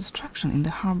for the destruction in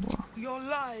the harbor. Your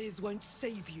lies won't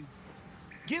save you.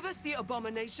 Give us the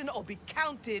abomination or be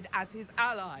counted as his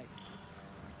ally.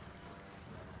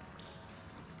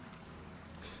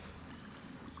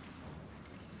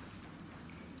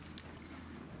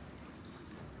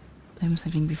 I'm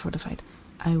saving before the fight.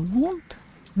 I won't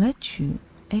let you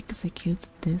execute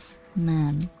this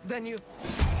man. Then you...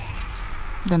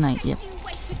 Then I... Yep.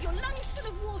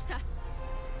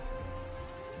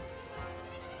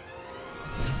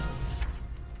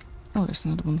 Oh, there's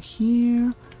another one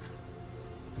here.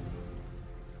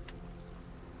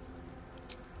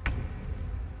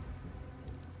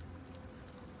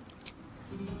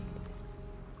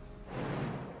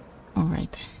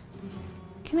 Alright.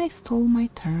 Can I stall my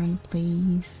turn,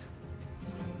 please?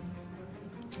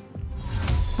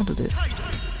 I'll do this.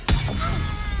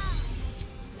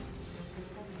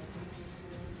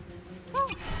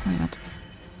 Why not?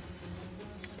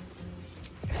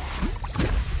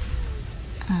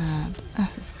 Add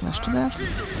acid splash to that.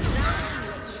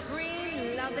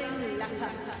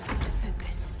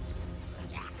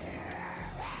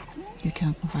 You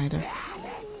can't move either.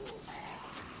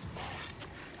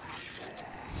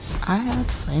 I add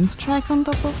flame strike on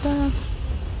top of that.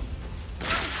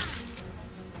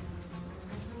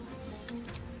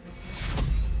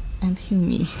 and heal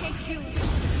me.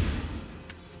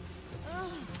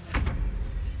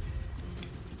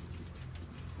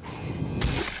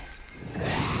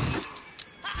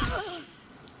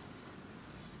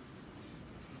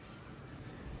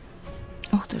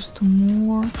 Oh, there's 2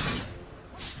 more.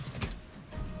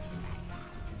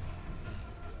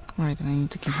 Right, I need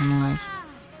to keep him alive.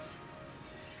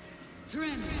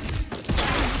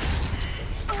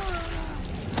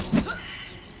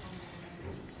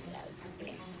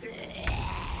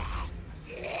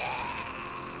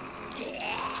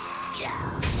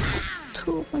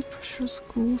 Two of my precious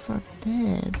ghouls are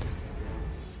dead.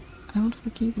 I will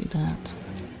forgive you that.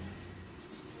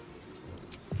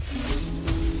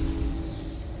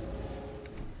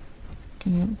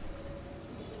 Can you?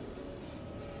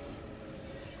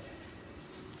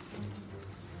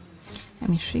 I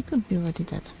mean, she could be already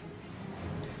dead.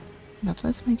 But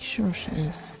let's make sure she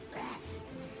is.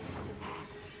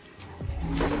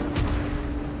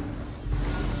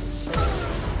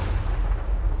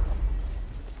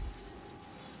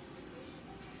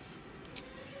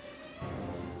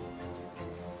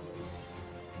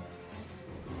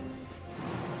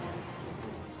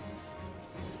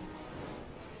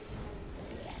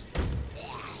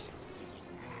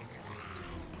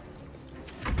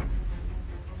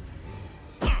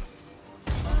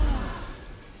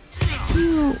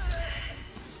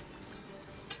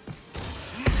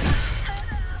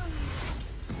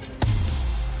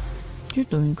 You're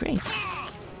doing great.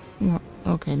 No,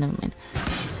 okay, never mind.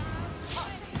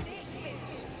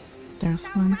 There's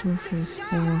 1, 2, 3,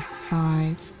 4,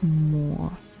 5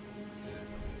 more.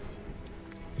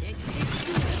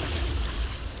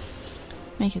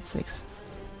 Make it 6.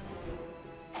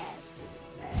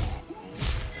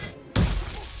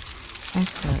 I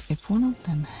swear, if one of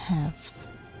them have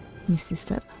Misty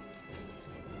Step,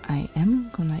 I am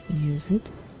gonna use it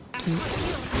to...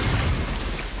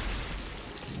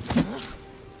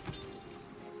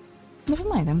 Never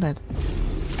mind, I'm dead.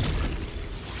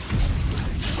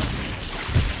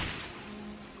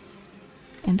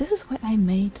 And this is why I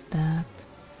made that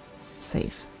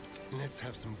save. Let's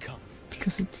have some cum.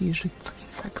 Because it usually fucking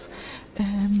sucks.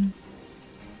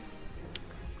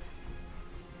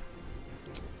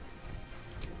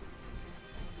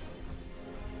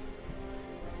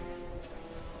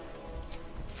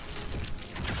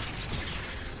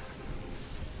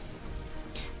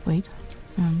 Wait,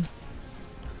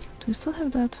 do we still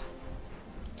have that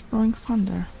roaring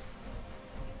thunder?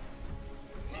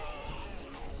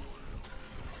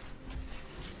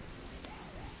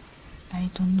 I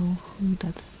don't know who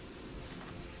that...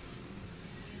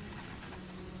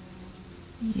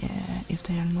 Yeah, if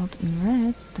they are not in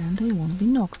red, then they won't be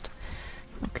knocked.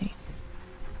 Okay.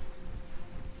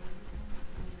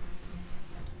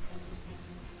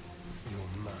 You're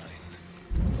mine.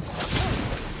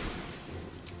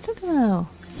 Sentinel!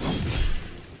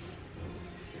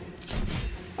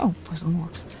 Oh, poison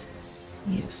works.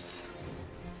 Yes.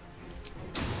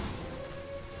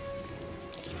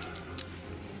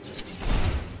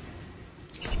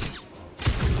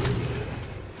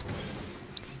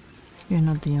 You're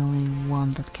not the only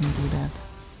one that can do that.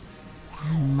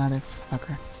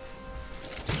 Motherfucker.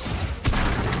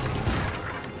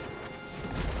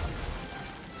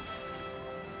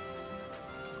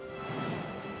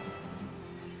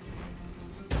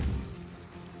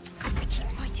 Keep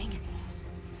fighting.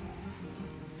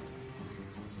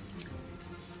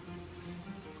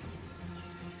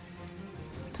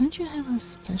 Don't you have a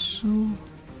special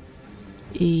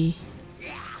E?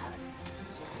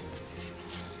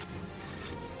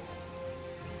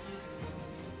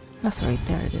 That's right,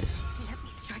 there it is. Let me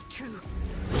strike true.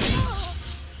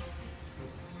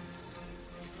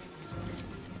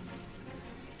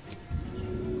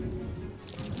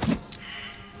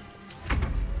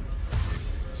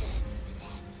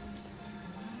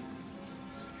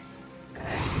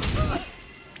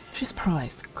 She's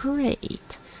paralyzed.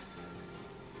 Great.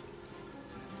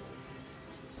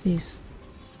 Please.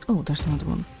 Oh, there's another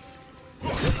one.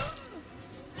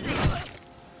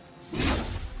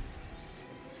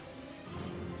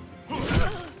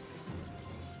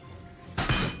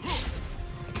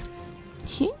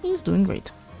 He's doing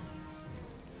great.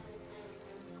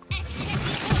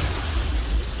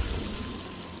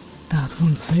 That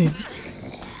won't save you.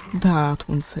 That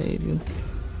won't save you.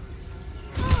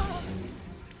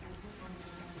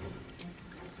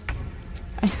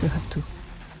 I still have to.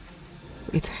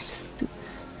 Wait, I just need to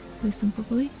place them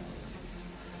properly.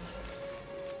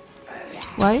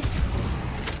 Why?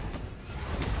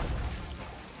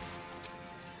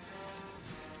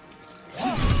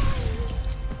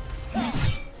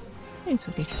 It's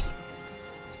okay.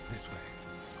 This way.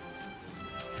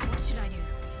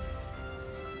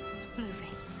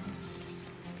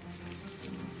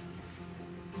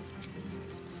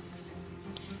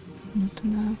 Not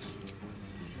enough.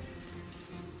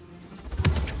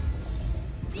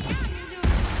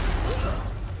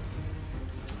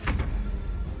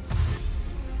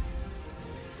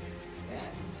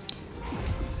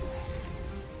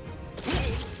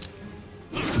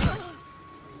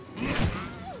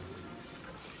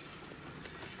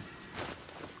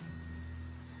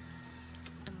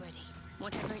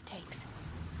 Whatever it takes.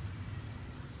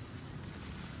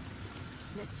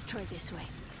 Let's try this way.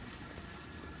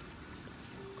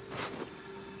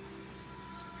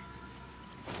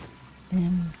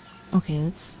 Okay,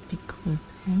 let's speak with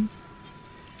him.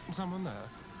 Someone there?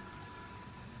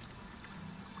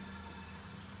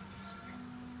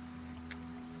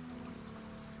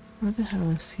 Where the hell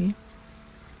is he?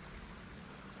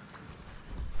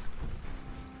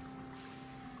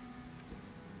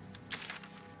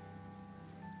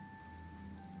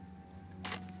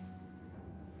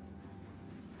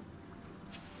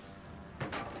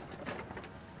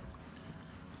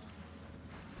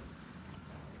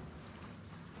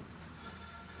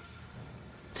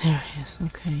 There he is,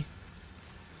 okay.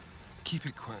 Keep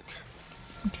it quick.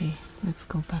 Okay, let's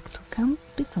go back to camp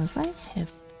because I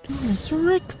have to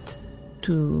resurrect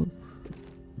to...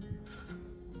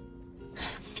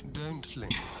 Don't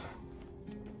linger.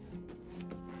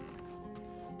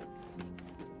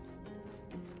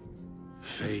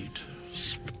 Fate,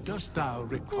 dost thou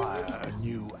require a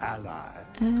new ally?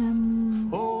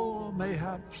 Or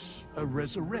mayhaps a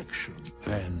resurrection?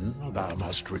 Then thou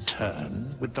must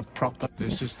return with the proper...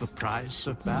 This is the price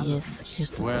of balance. Yes,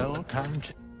 here's the well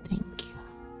counted. Thank you.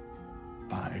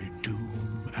 By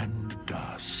doom and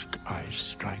dusk I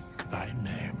strike thy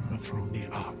name from the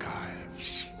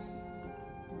archives.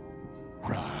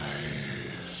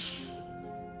 Rise.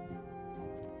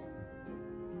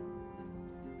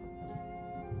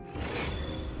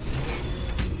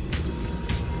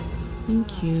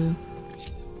 Thank you.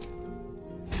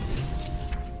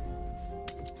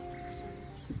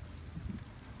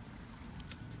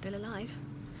 Still alive,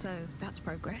 so that's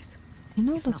progress. I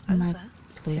know If that not my over,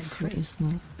 playthrough is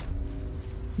not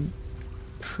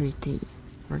pretty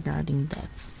regarding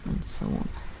deaths and so on.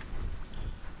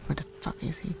 Where the fuck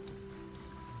is he?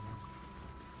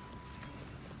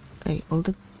 Hey, all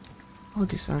the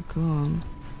bodies are gone.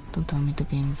 Don't tell me the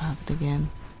game bugged again.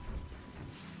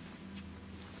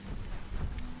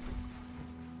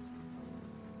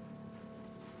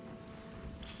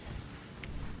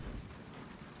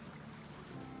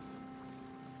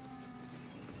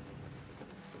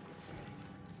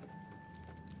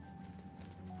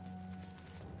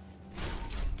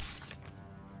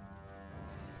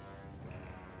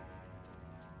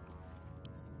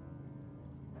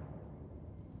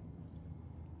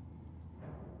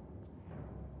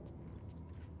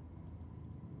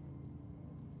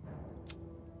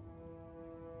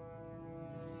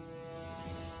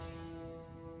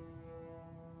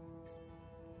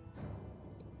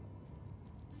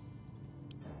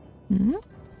 Hmm?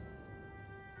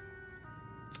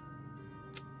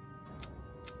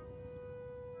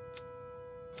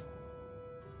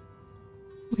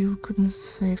 We couldn't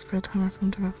save Red Hammer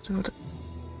from the raptor.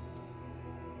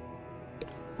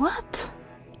 What?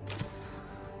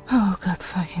 Oh god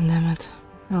fucking damn it.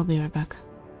 I'll be right back.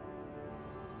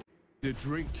 A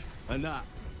drink, a nap,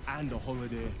 and a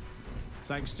holiday.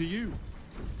 Thanks to you,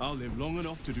 I'll live long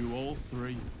enough to do all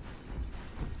three.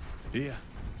 Here.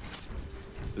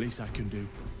 Least I can do.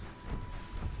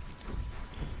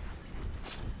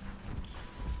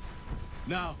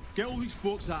 Now, get all these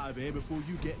folks out of here before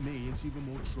you get me into even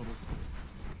more trouble.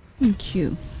 Thank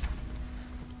you.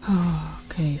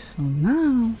 Okay, so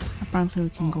now apparently we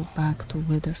can go back to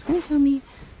Withers. Can you hear me?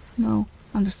 No,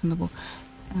 understandable.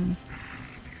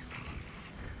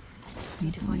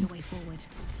 Need to find a way forward.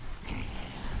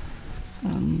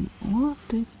 What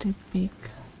did the big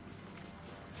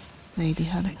lady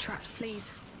have? No traps, please.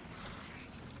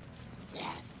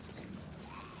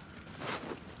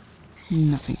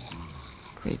 Nothing.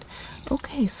 Great.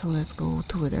 Okay, so let's go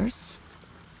to Withers.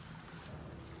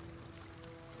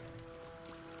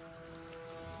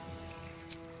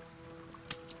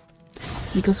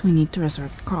 Because we need to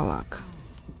resurrect Karlach.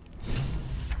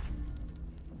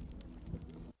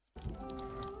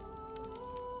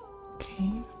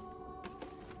 Okay.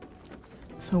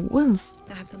 So whilst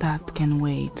that can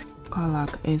wait,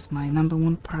 Karlach is my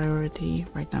 #1 priority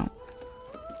right now.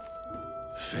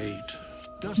 Fate,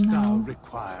 dost thou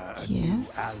require a new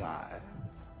ally?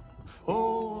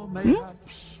 Or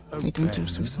mayhaps a Wait,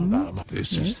 introduce someone?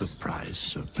 This is the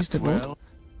price of Is the both?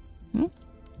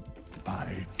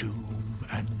 By doom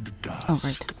and dusk, Oh,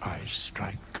 right. I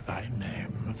strike thy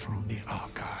name from the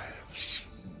archives.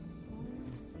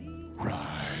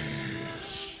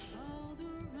 Rise.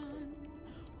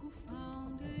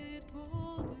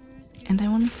 And I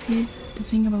want to see the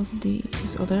thing about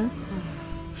his other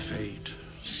Fate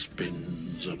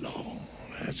spins along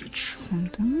as it should.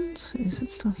 sentence. Is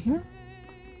it still here?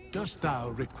 Dost thou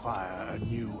require a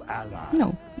new ally?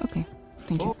 No. Okay.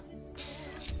 Thank you.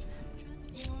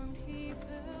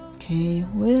 Okay,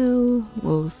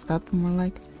 we'll stop more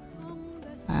like.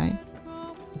 Bye.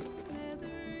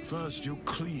 First you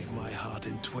cleave my heart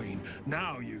in twain,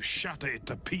 now you shatter it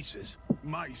to pieces.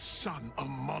 My son, a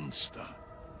monster.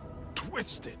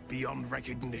 Twisted beyond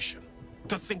recognition.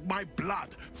 To think my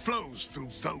blood flows through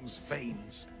those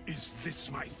veins. Is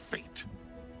this my fate?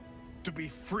 To be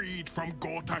freed from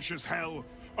Gortash's hell,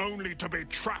 only to be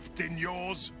trapped in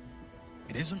yours?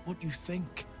 It isn't what you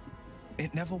think.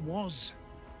 It never was.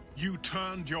 You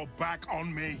turned your back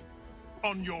on me,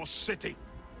 on your city,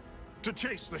 to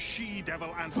chase the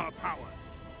she-devil and her power.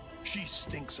 She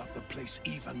stinks up the place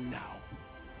even now.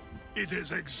 It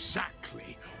is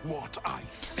exactly what I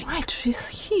think. Right, she's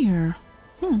here.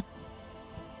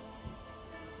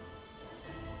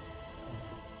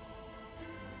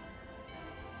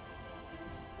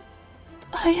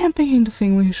 I am beginning to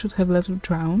think we should have let her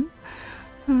drown.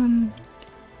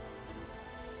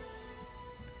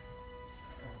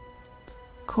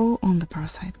 Call on the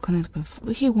parasite. Connect with.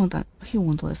 He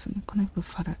won't listen. Connect with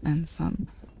father and son.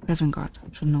 Ravengard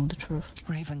should know the truth.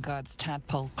 Ravengard's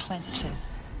tadpole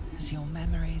clenches as your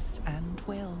memories and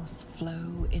wills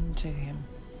flow into him.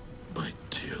 My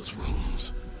tears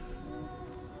wounds.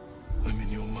 I'm in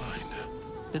your mind.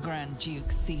 The Grand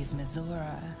Duke sees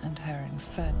Mizora and her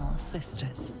infernal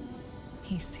sisters.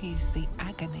 He sees the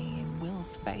agony in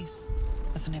Will's face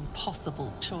as an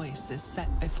impossible choice is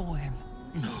set before him.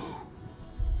 No.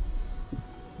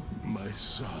 My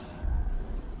son.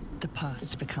 The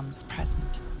past becomes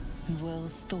present, and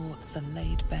Will's thoughts are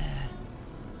laid bare.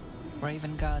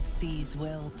 Ravengard sees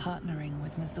Will partnering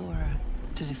with Mizora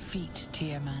to defeat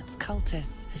Tiamat's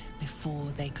cultists before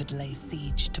they could lay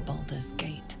siege to Baldur's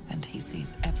Gate, and he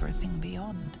sees everything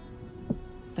beyond.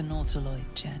 The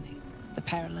Nautiloid journey, the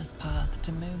perilous path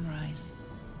to Moonrise,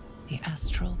 the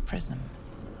astral prism,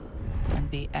 and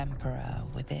the Emperor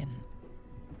within.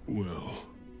 Will.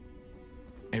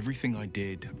 Everything I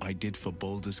did for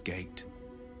Baldur's Gate.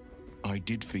 I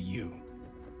did for you.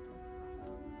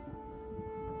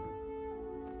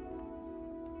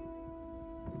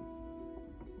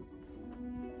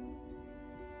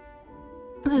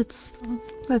 Let's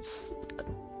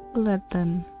let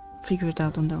them figure it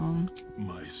out on their own.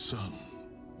 My son.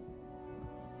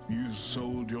 You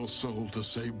sold your soul to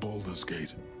save Baldur's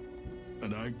Gate,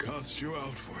 and I cast you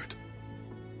out for it.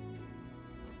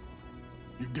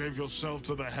 You gave yourself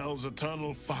to the Hell's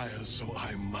eternal fire so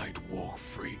I might walk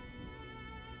free.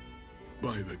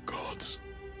 By the gods.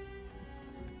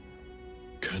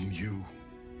 Can you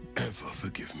ever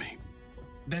forgive me?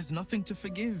 There's nothing to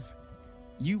forgive.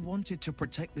 You wanted to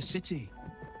protect the city.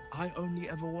 I only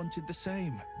ever wanted the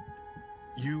same.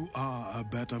 You are a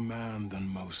better man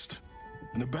than most,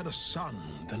 and a better son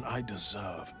than I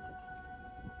deserve.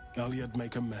 I'll yet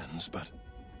make amends, but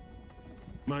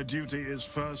my duty is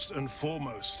first and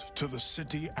foremost to the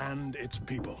city and its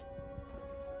people.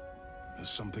 There's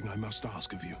something I must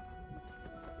ask of you.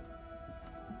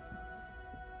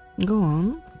 Go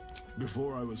on.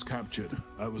 Before I was captured,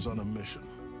 I was on a mission.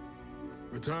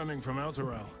 Returning from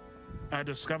Elturel, I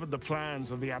discovered the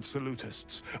plans of the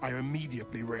Absolutists. I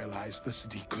immediately realized the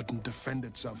city couldn't defend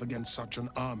itself against such an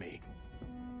army.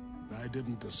 I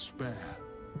didn't despair,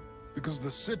 because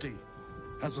the city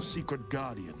has a secret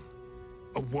guardian,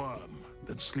 a worm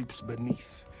that sleeps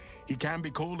beneath. He can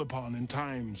be called upon in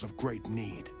times of great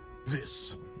need.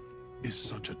 This is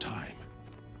such a time.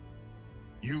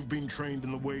 You've been trained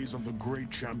in the ways of the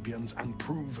great champions and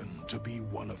proven to be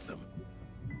one of them.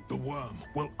 The worm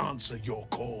will answer your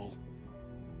call.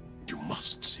 You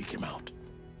must seek him out.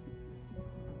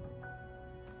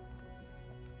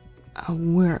 A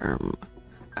worm?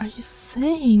 Are you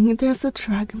saying there's a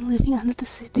dragon living under the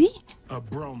city? A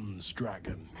bronze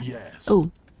dragon, yes.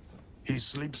 Oh. He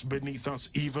sleeps beneath us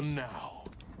even now,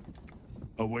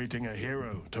 awaiting a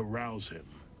hero to rouse him.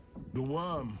 The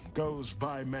worm goes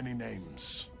by many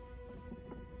names.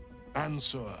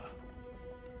 Answer,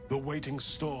 the waiting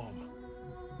storm,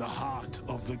 the heart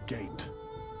of the gate.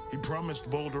 He promised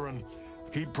Baldur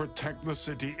he'd protect the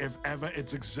city if ever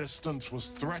its existence was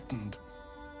threatened,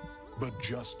 but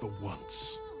just the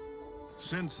once.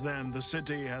 Since then, the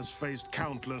city has faced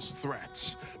countless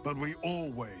threats, but we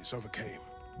always overcame.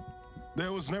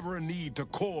 There was never a need to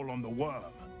call on the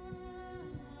worm.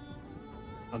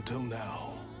 Until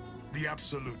now. The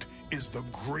Absolute is the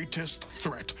greatest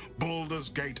threat Baldur's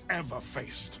Gate ever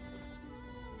faced.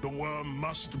 The worm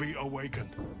must be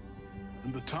awakened,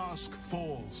 and the task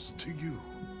falls to you.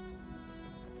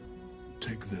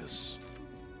 Take this.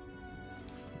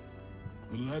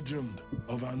 The Legend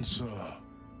of Ansur.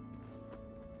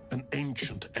 An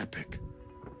ancient epic.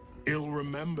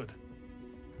 Ill-remembered.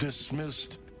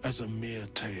 Dismissed as a mere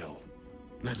tale.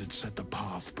 Let it set the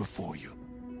path before you.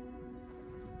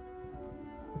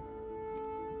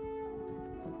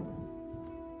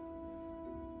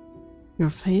 Your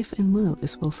faith in Will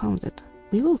is well founded.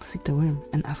 We will seek the worm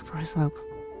and ask for his help.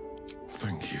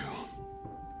 Thank you.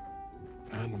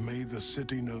 And may the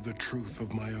city know the truth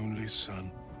of my only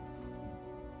son.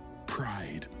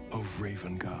 Pride of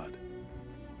Ravengard.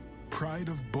 Pride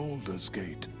of Baldur's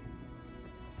Gate.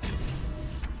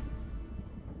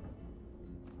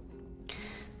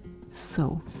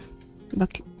 So,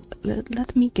 but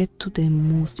let me get to the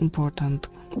most important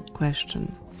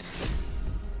question.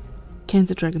 Can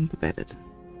the dragon be bedded?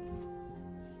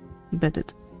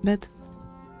 Bedded? Bed?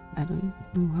 I don't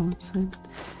know how it's said.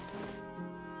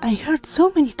 I heard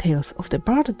so many tales of the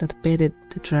bard that bedded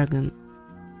the dragon.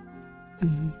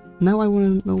 And now I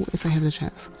want to know if I have the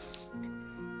chance.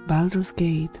 Baldur's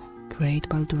Gate, great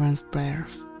Balduran's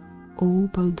birth. O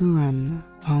Balduran,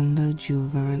 founder due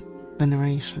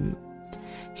veneration.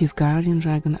 His guardian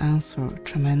dragon answer,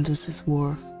 tremendous his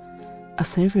worth. A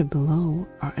savior below,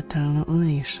 our eternal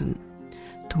elation.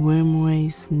 To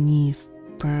wormways neath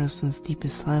person's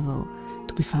deepest level,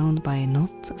 to be found by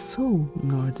not soul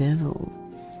nor devil.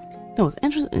 No, it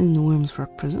enters in the worm's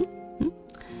rock prison.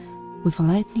 With a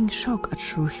lightning shock, a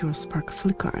true hero's spark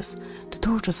flickers, the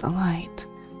torches alight,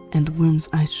 and the worm's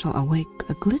eyes shall awake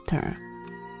a glitter.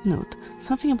 Note,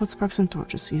 something about sparks and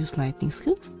torches use lightning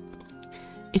skills.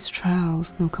 Its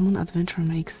trials no common adventurer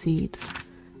may exceed,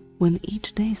 when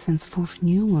each day sends forth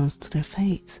new ones to their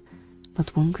fates,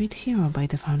 but one great hero by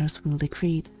the founders will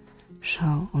decreed,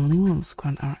 shall only once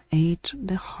grant our age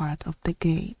the heart of the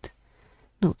gate.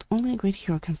 Note, only a great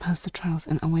hero can pass the trials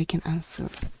and awaken answer.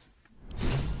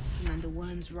 And the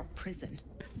worm's rock prison.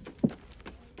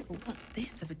 But what's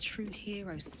this of a true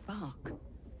hero's spark?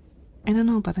 I don't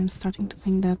know, but I'm starting to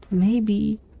think that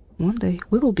maybe one day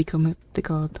we will become the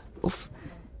god of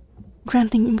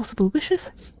granting impossible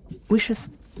wishes,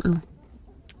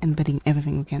 and betting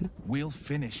everything we can. We'll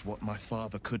finish what my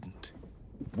father couldn't.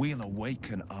 We'll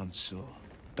awaken Ansur,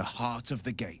 the heart of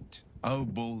the gate. O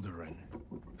Balduran,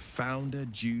 founder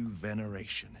due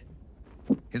veneration.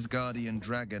 His guardian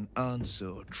dragon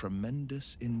Ansur,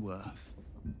 tremendous in worth.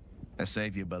 A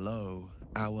savior below,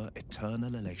 our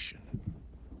eternal elation.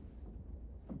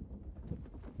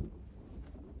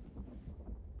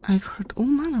 I've heard all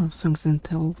manner of songs and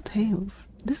told tales.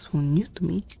 This one new to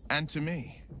me. And to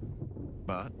me.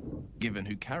 But, given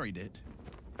who carried it,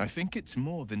 I think it's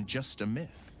more than just a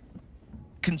myth.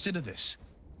 Consider this.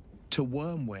 To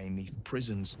Wormway neath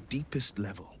prison's deepest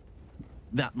level.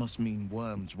 That must mean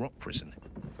Worm's rock prison.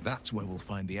 That's where we'll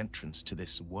find the entrance to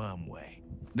this Wormway.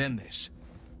 Then this.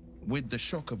 With the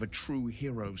shock of a true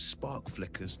hero's spark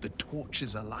flickers, the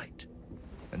torches alight,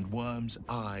 and Worm's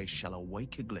eyes shall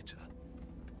awake a glitter.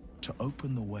 To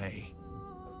open the way,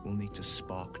 we'll need to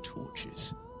spark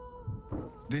torches.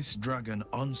 This dragon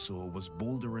Ansur was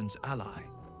Balduran's ally.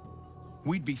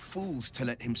 We'd be fools to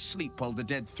let him sleep while the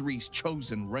dead three's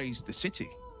chosen raised the city.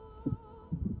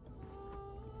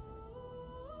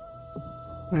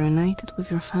 Reunited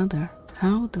with your father,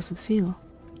 how does it feel?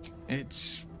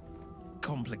 It's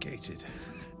complicated.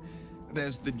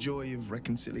 There's the joy of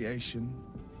reconciliation,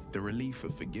 the relief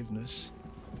of forgiveness,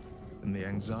 and the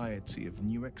anxiety of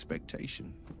new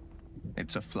expectation.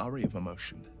 It's a flurry of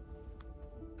emotion.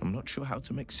 I'm not sure how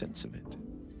to make sense of it.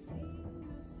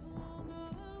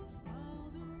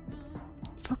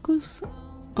 Focus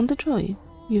on the joy.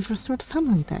 You've restored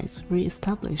family ties,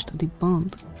 re-established a deep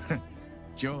bond.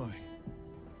 Joy.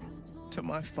 To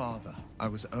my father, I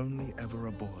was only ever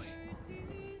a boy.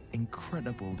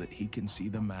 Incredible that he can see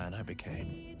the man I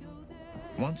became.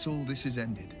 Once all this is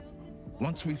ended,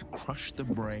 once we've crushed the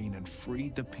brain and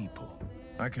freed the people,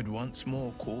 I could once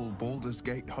more call Baldur's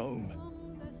Gate home.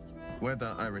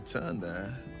 Whether I return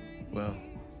there, well,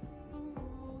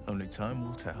 only time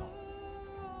will tell.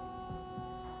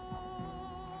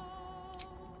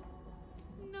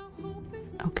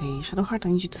 Okay, Shadowheart,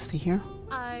 I need you to stay here.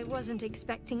 I wasn't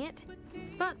expecting it,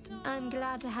 but I'm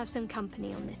glad to have some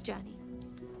company on this journey.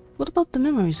 What about the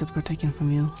memories that were taken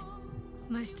from you?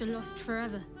 Most are lost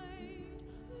forever.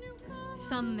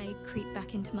 Some may creep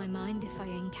back into my mind if I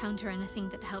encounter anything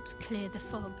that helps clear the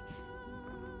fog.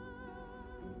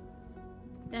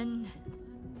 Then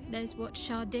there's what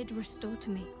Shah did restore to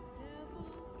me.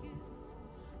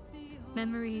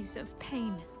 Memories of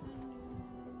pain,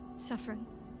 suffering,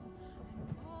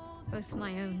 both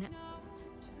my own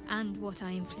and what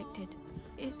I inflicted.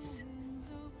 It's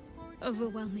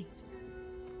overwhelming.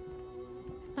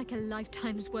 Like a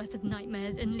lifetime's worth of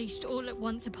nightmares unleashed all at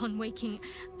once upon waking.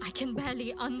 I can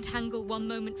barely untangle one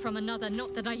moment from another,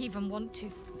 not that I even want to.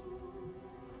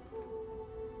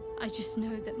 I just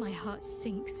know that my heart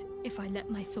sinks if I let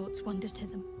my thoughts wander to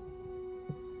them.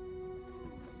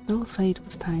 They'll fade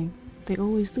with time. They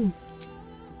always do.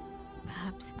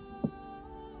 Perhaps.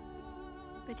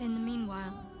 But in the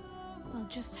meanwhile, I'll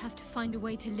just have to find a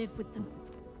way to live with them.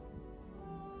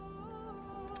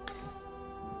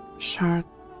 Shah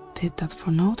did that for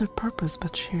no other purpose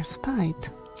but sheer spite.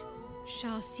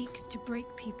 Shah seeks to break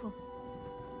people.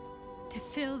 To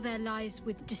fill their lives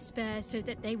with despair so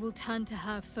that they will turn to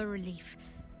her for relief.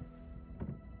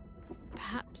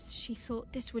 Perhaps she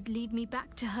thought this would lead me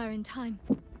back to her in time.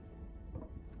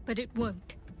 But it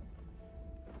won't.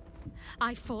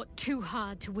 I fought too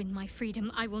hard to win my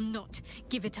freedom. I will not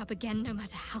give it up again, no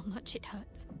matter how much it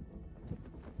hurts.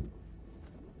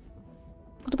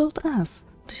 What about us?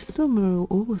 Do you still remember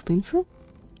all we've been through?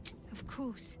 Of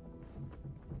course.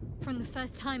 From the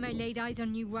first time I laid eyes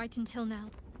on you right until now.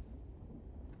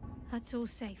 That's all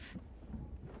safe.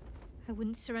 I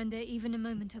wouldn't surrender even a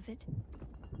moment of it.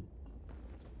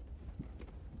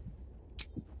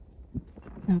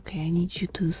 Okay, I need you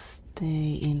to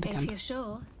stay in the camp. If you're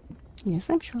sure. Yes,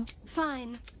 I'm sure.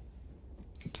 Fine.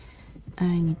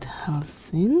 I need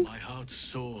Halsin. My heart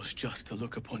soars just to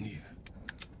look upon you.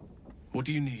 What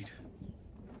do you need?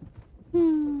 I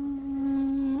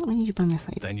need you by my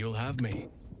side. Then you'll have me.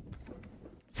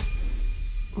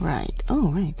 Right.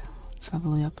 Oh, right. Let's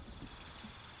level you up.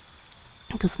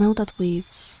 Because now that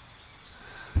we've...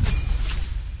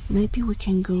 Maybe we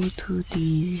can go to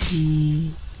the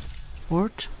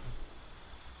fort.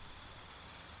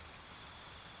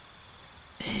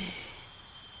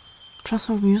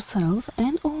 Transform yourself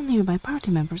and all nearby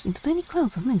party members into tiny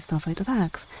clouds of mist to avoid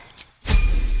attacks.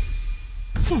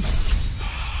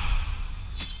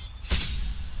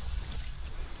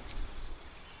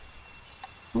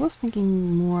 I was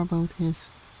thinking more about his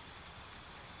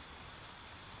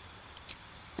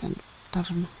and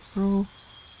Tavern Bro.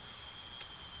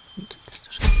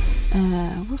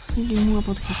 I was thinking more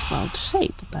about his wild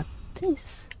shape, but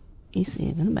this is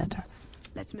even better.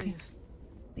 Let's move.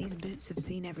 These boots have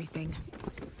seen everything.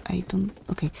 I don't...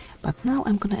 Okay, but now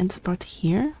I'm gonna end this part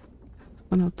here.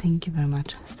 Well, thank you very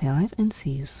much. Stay alive and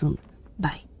see you soon.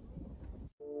 Bye.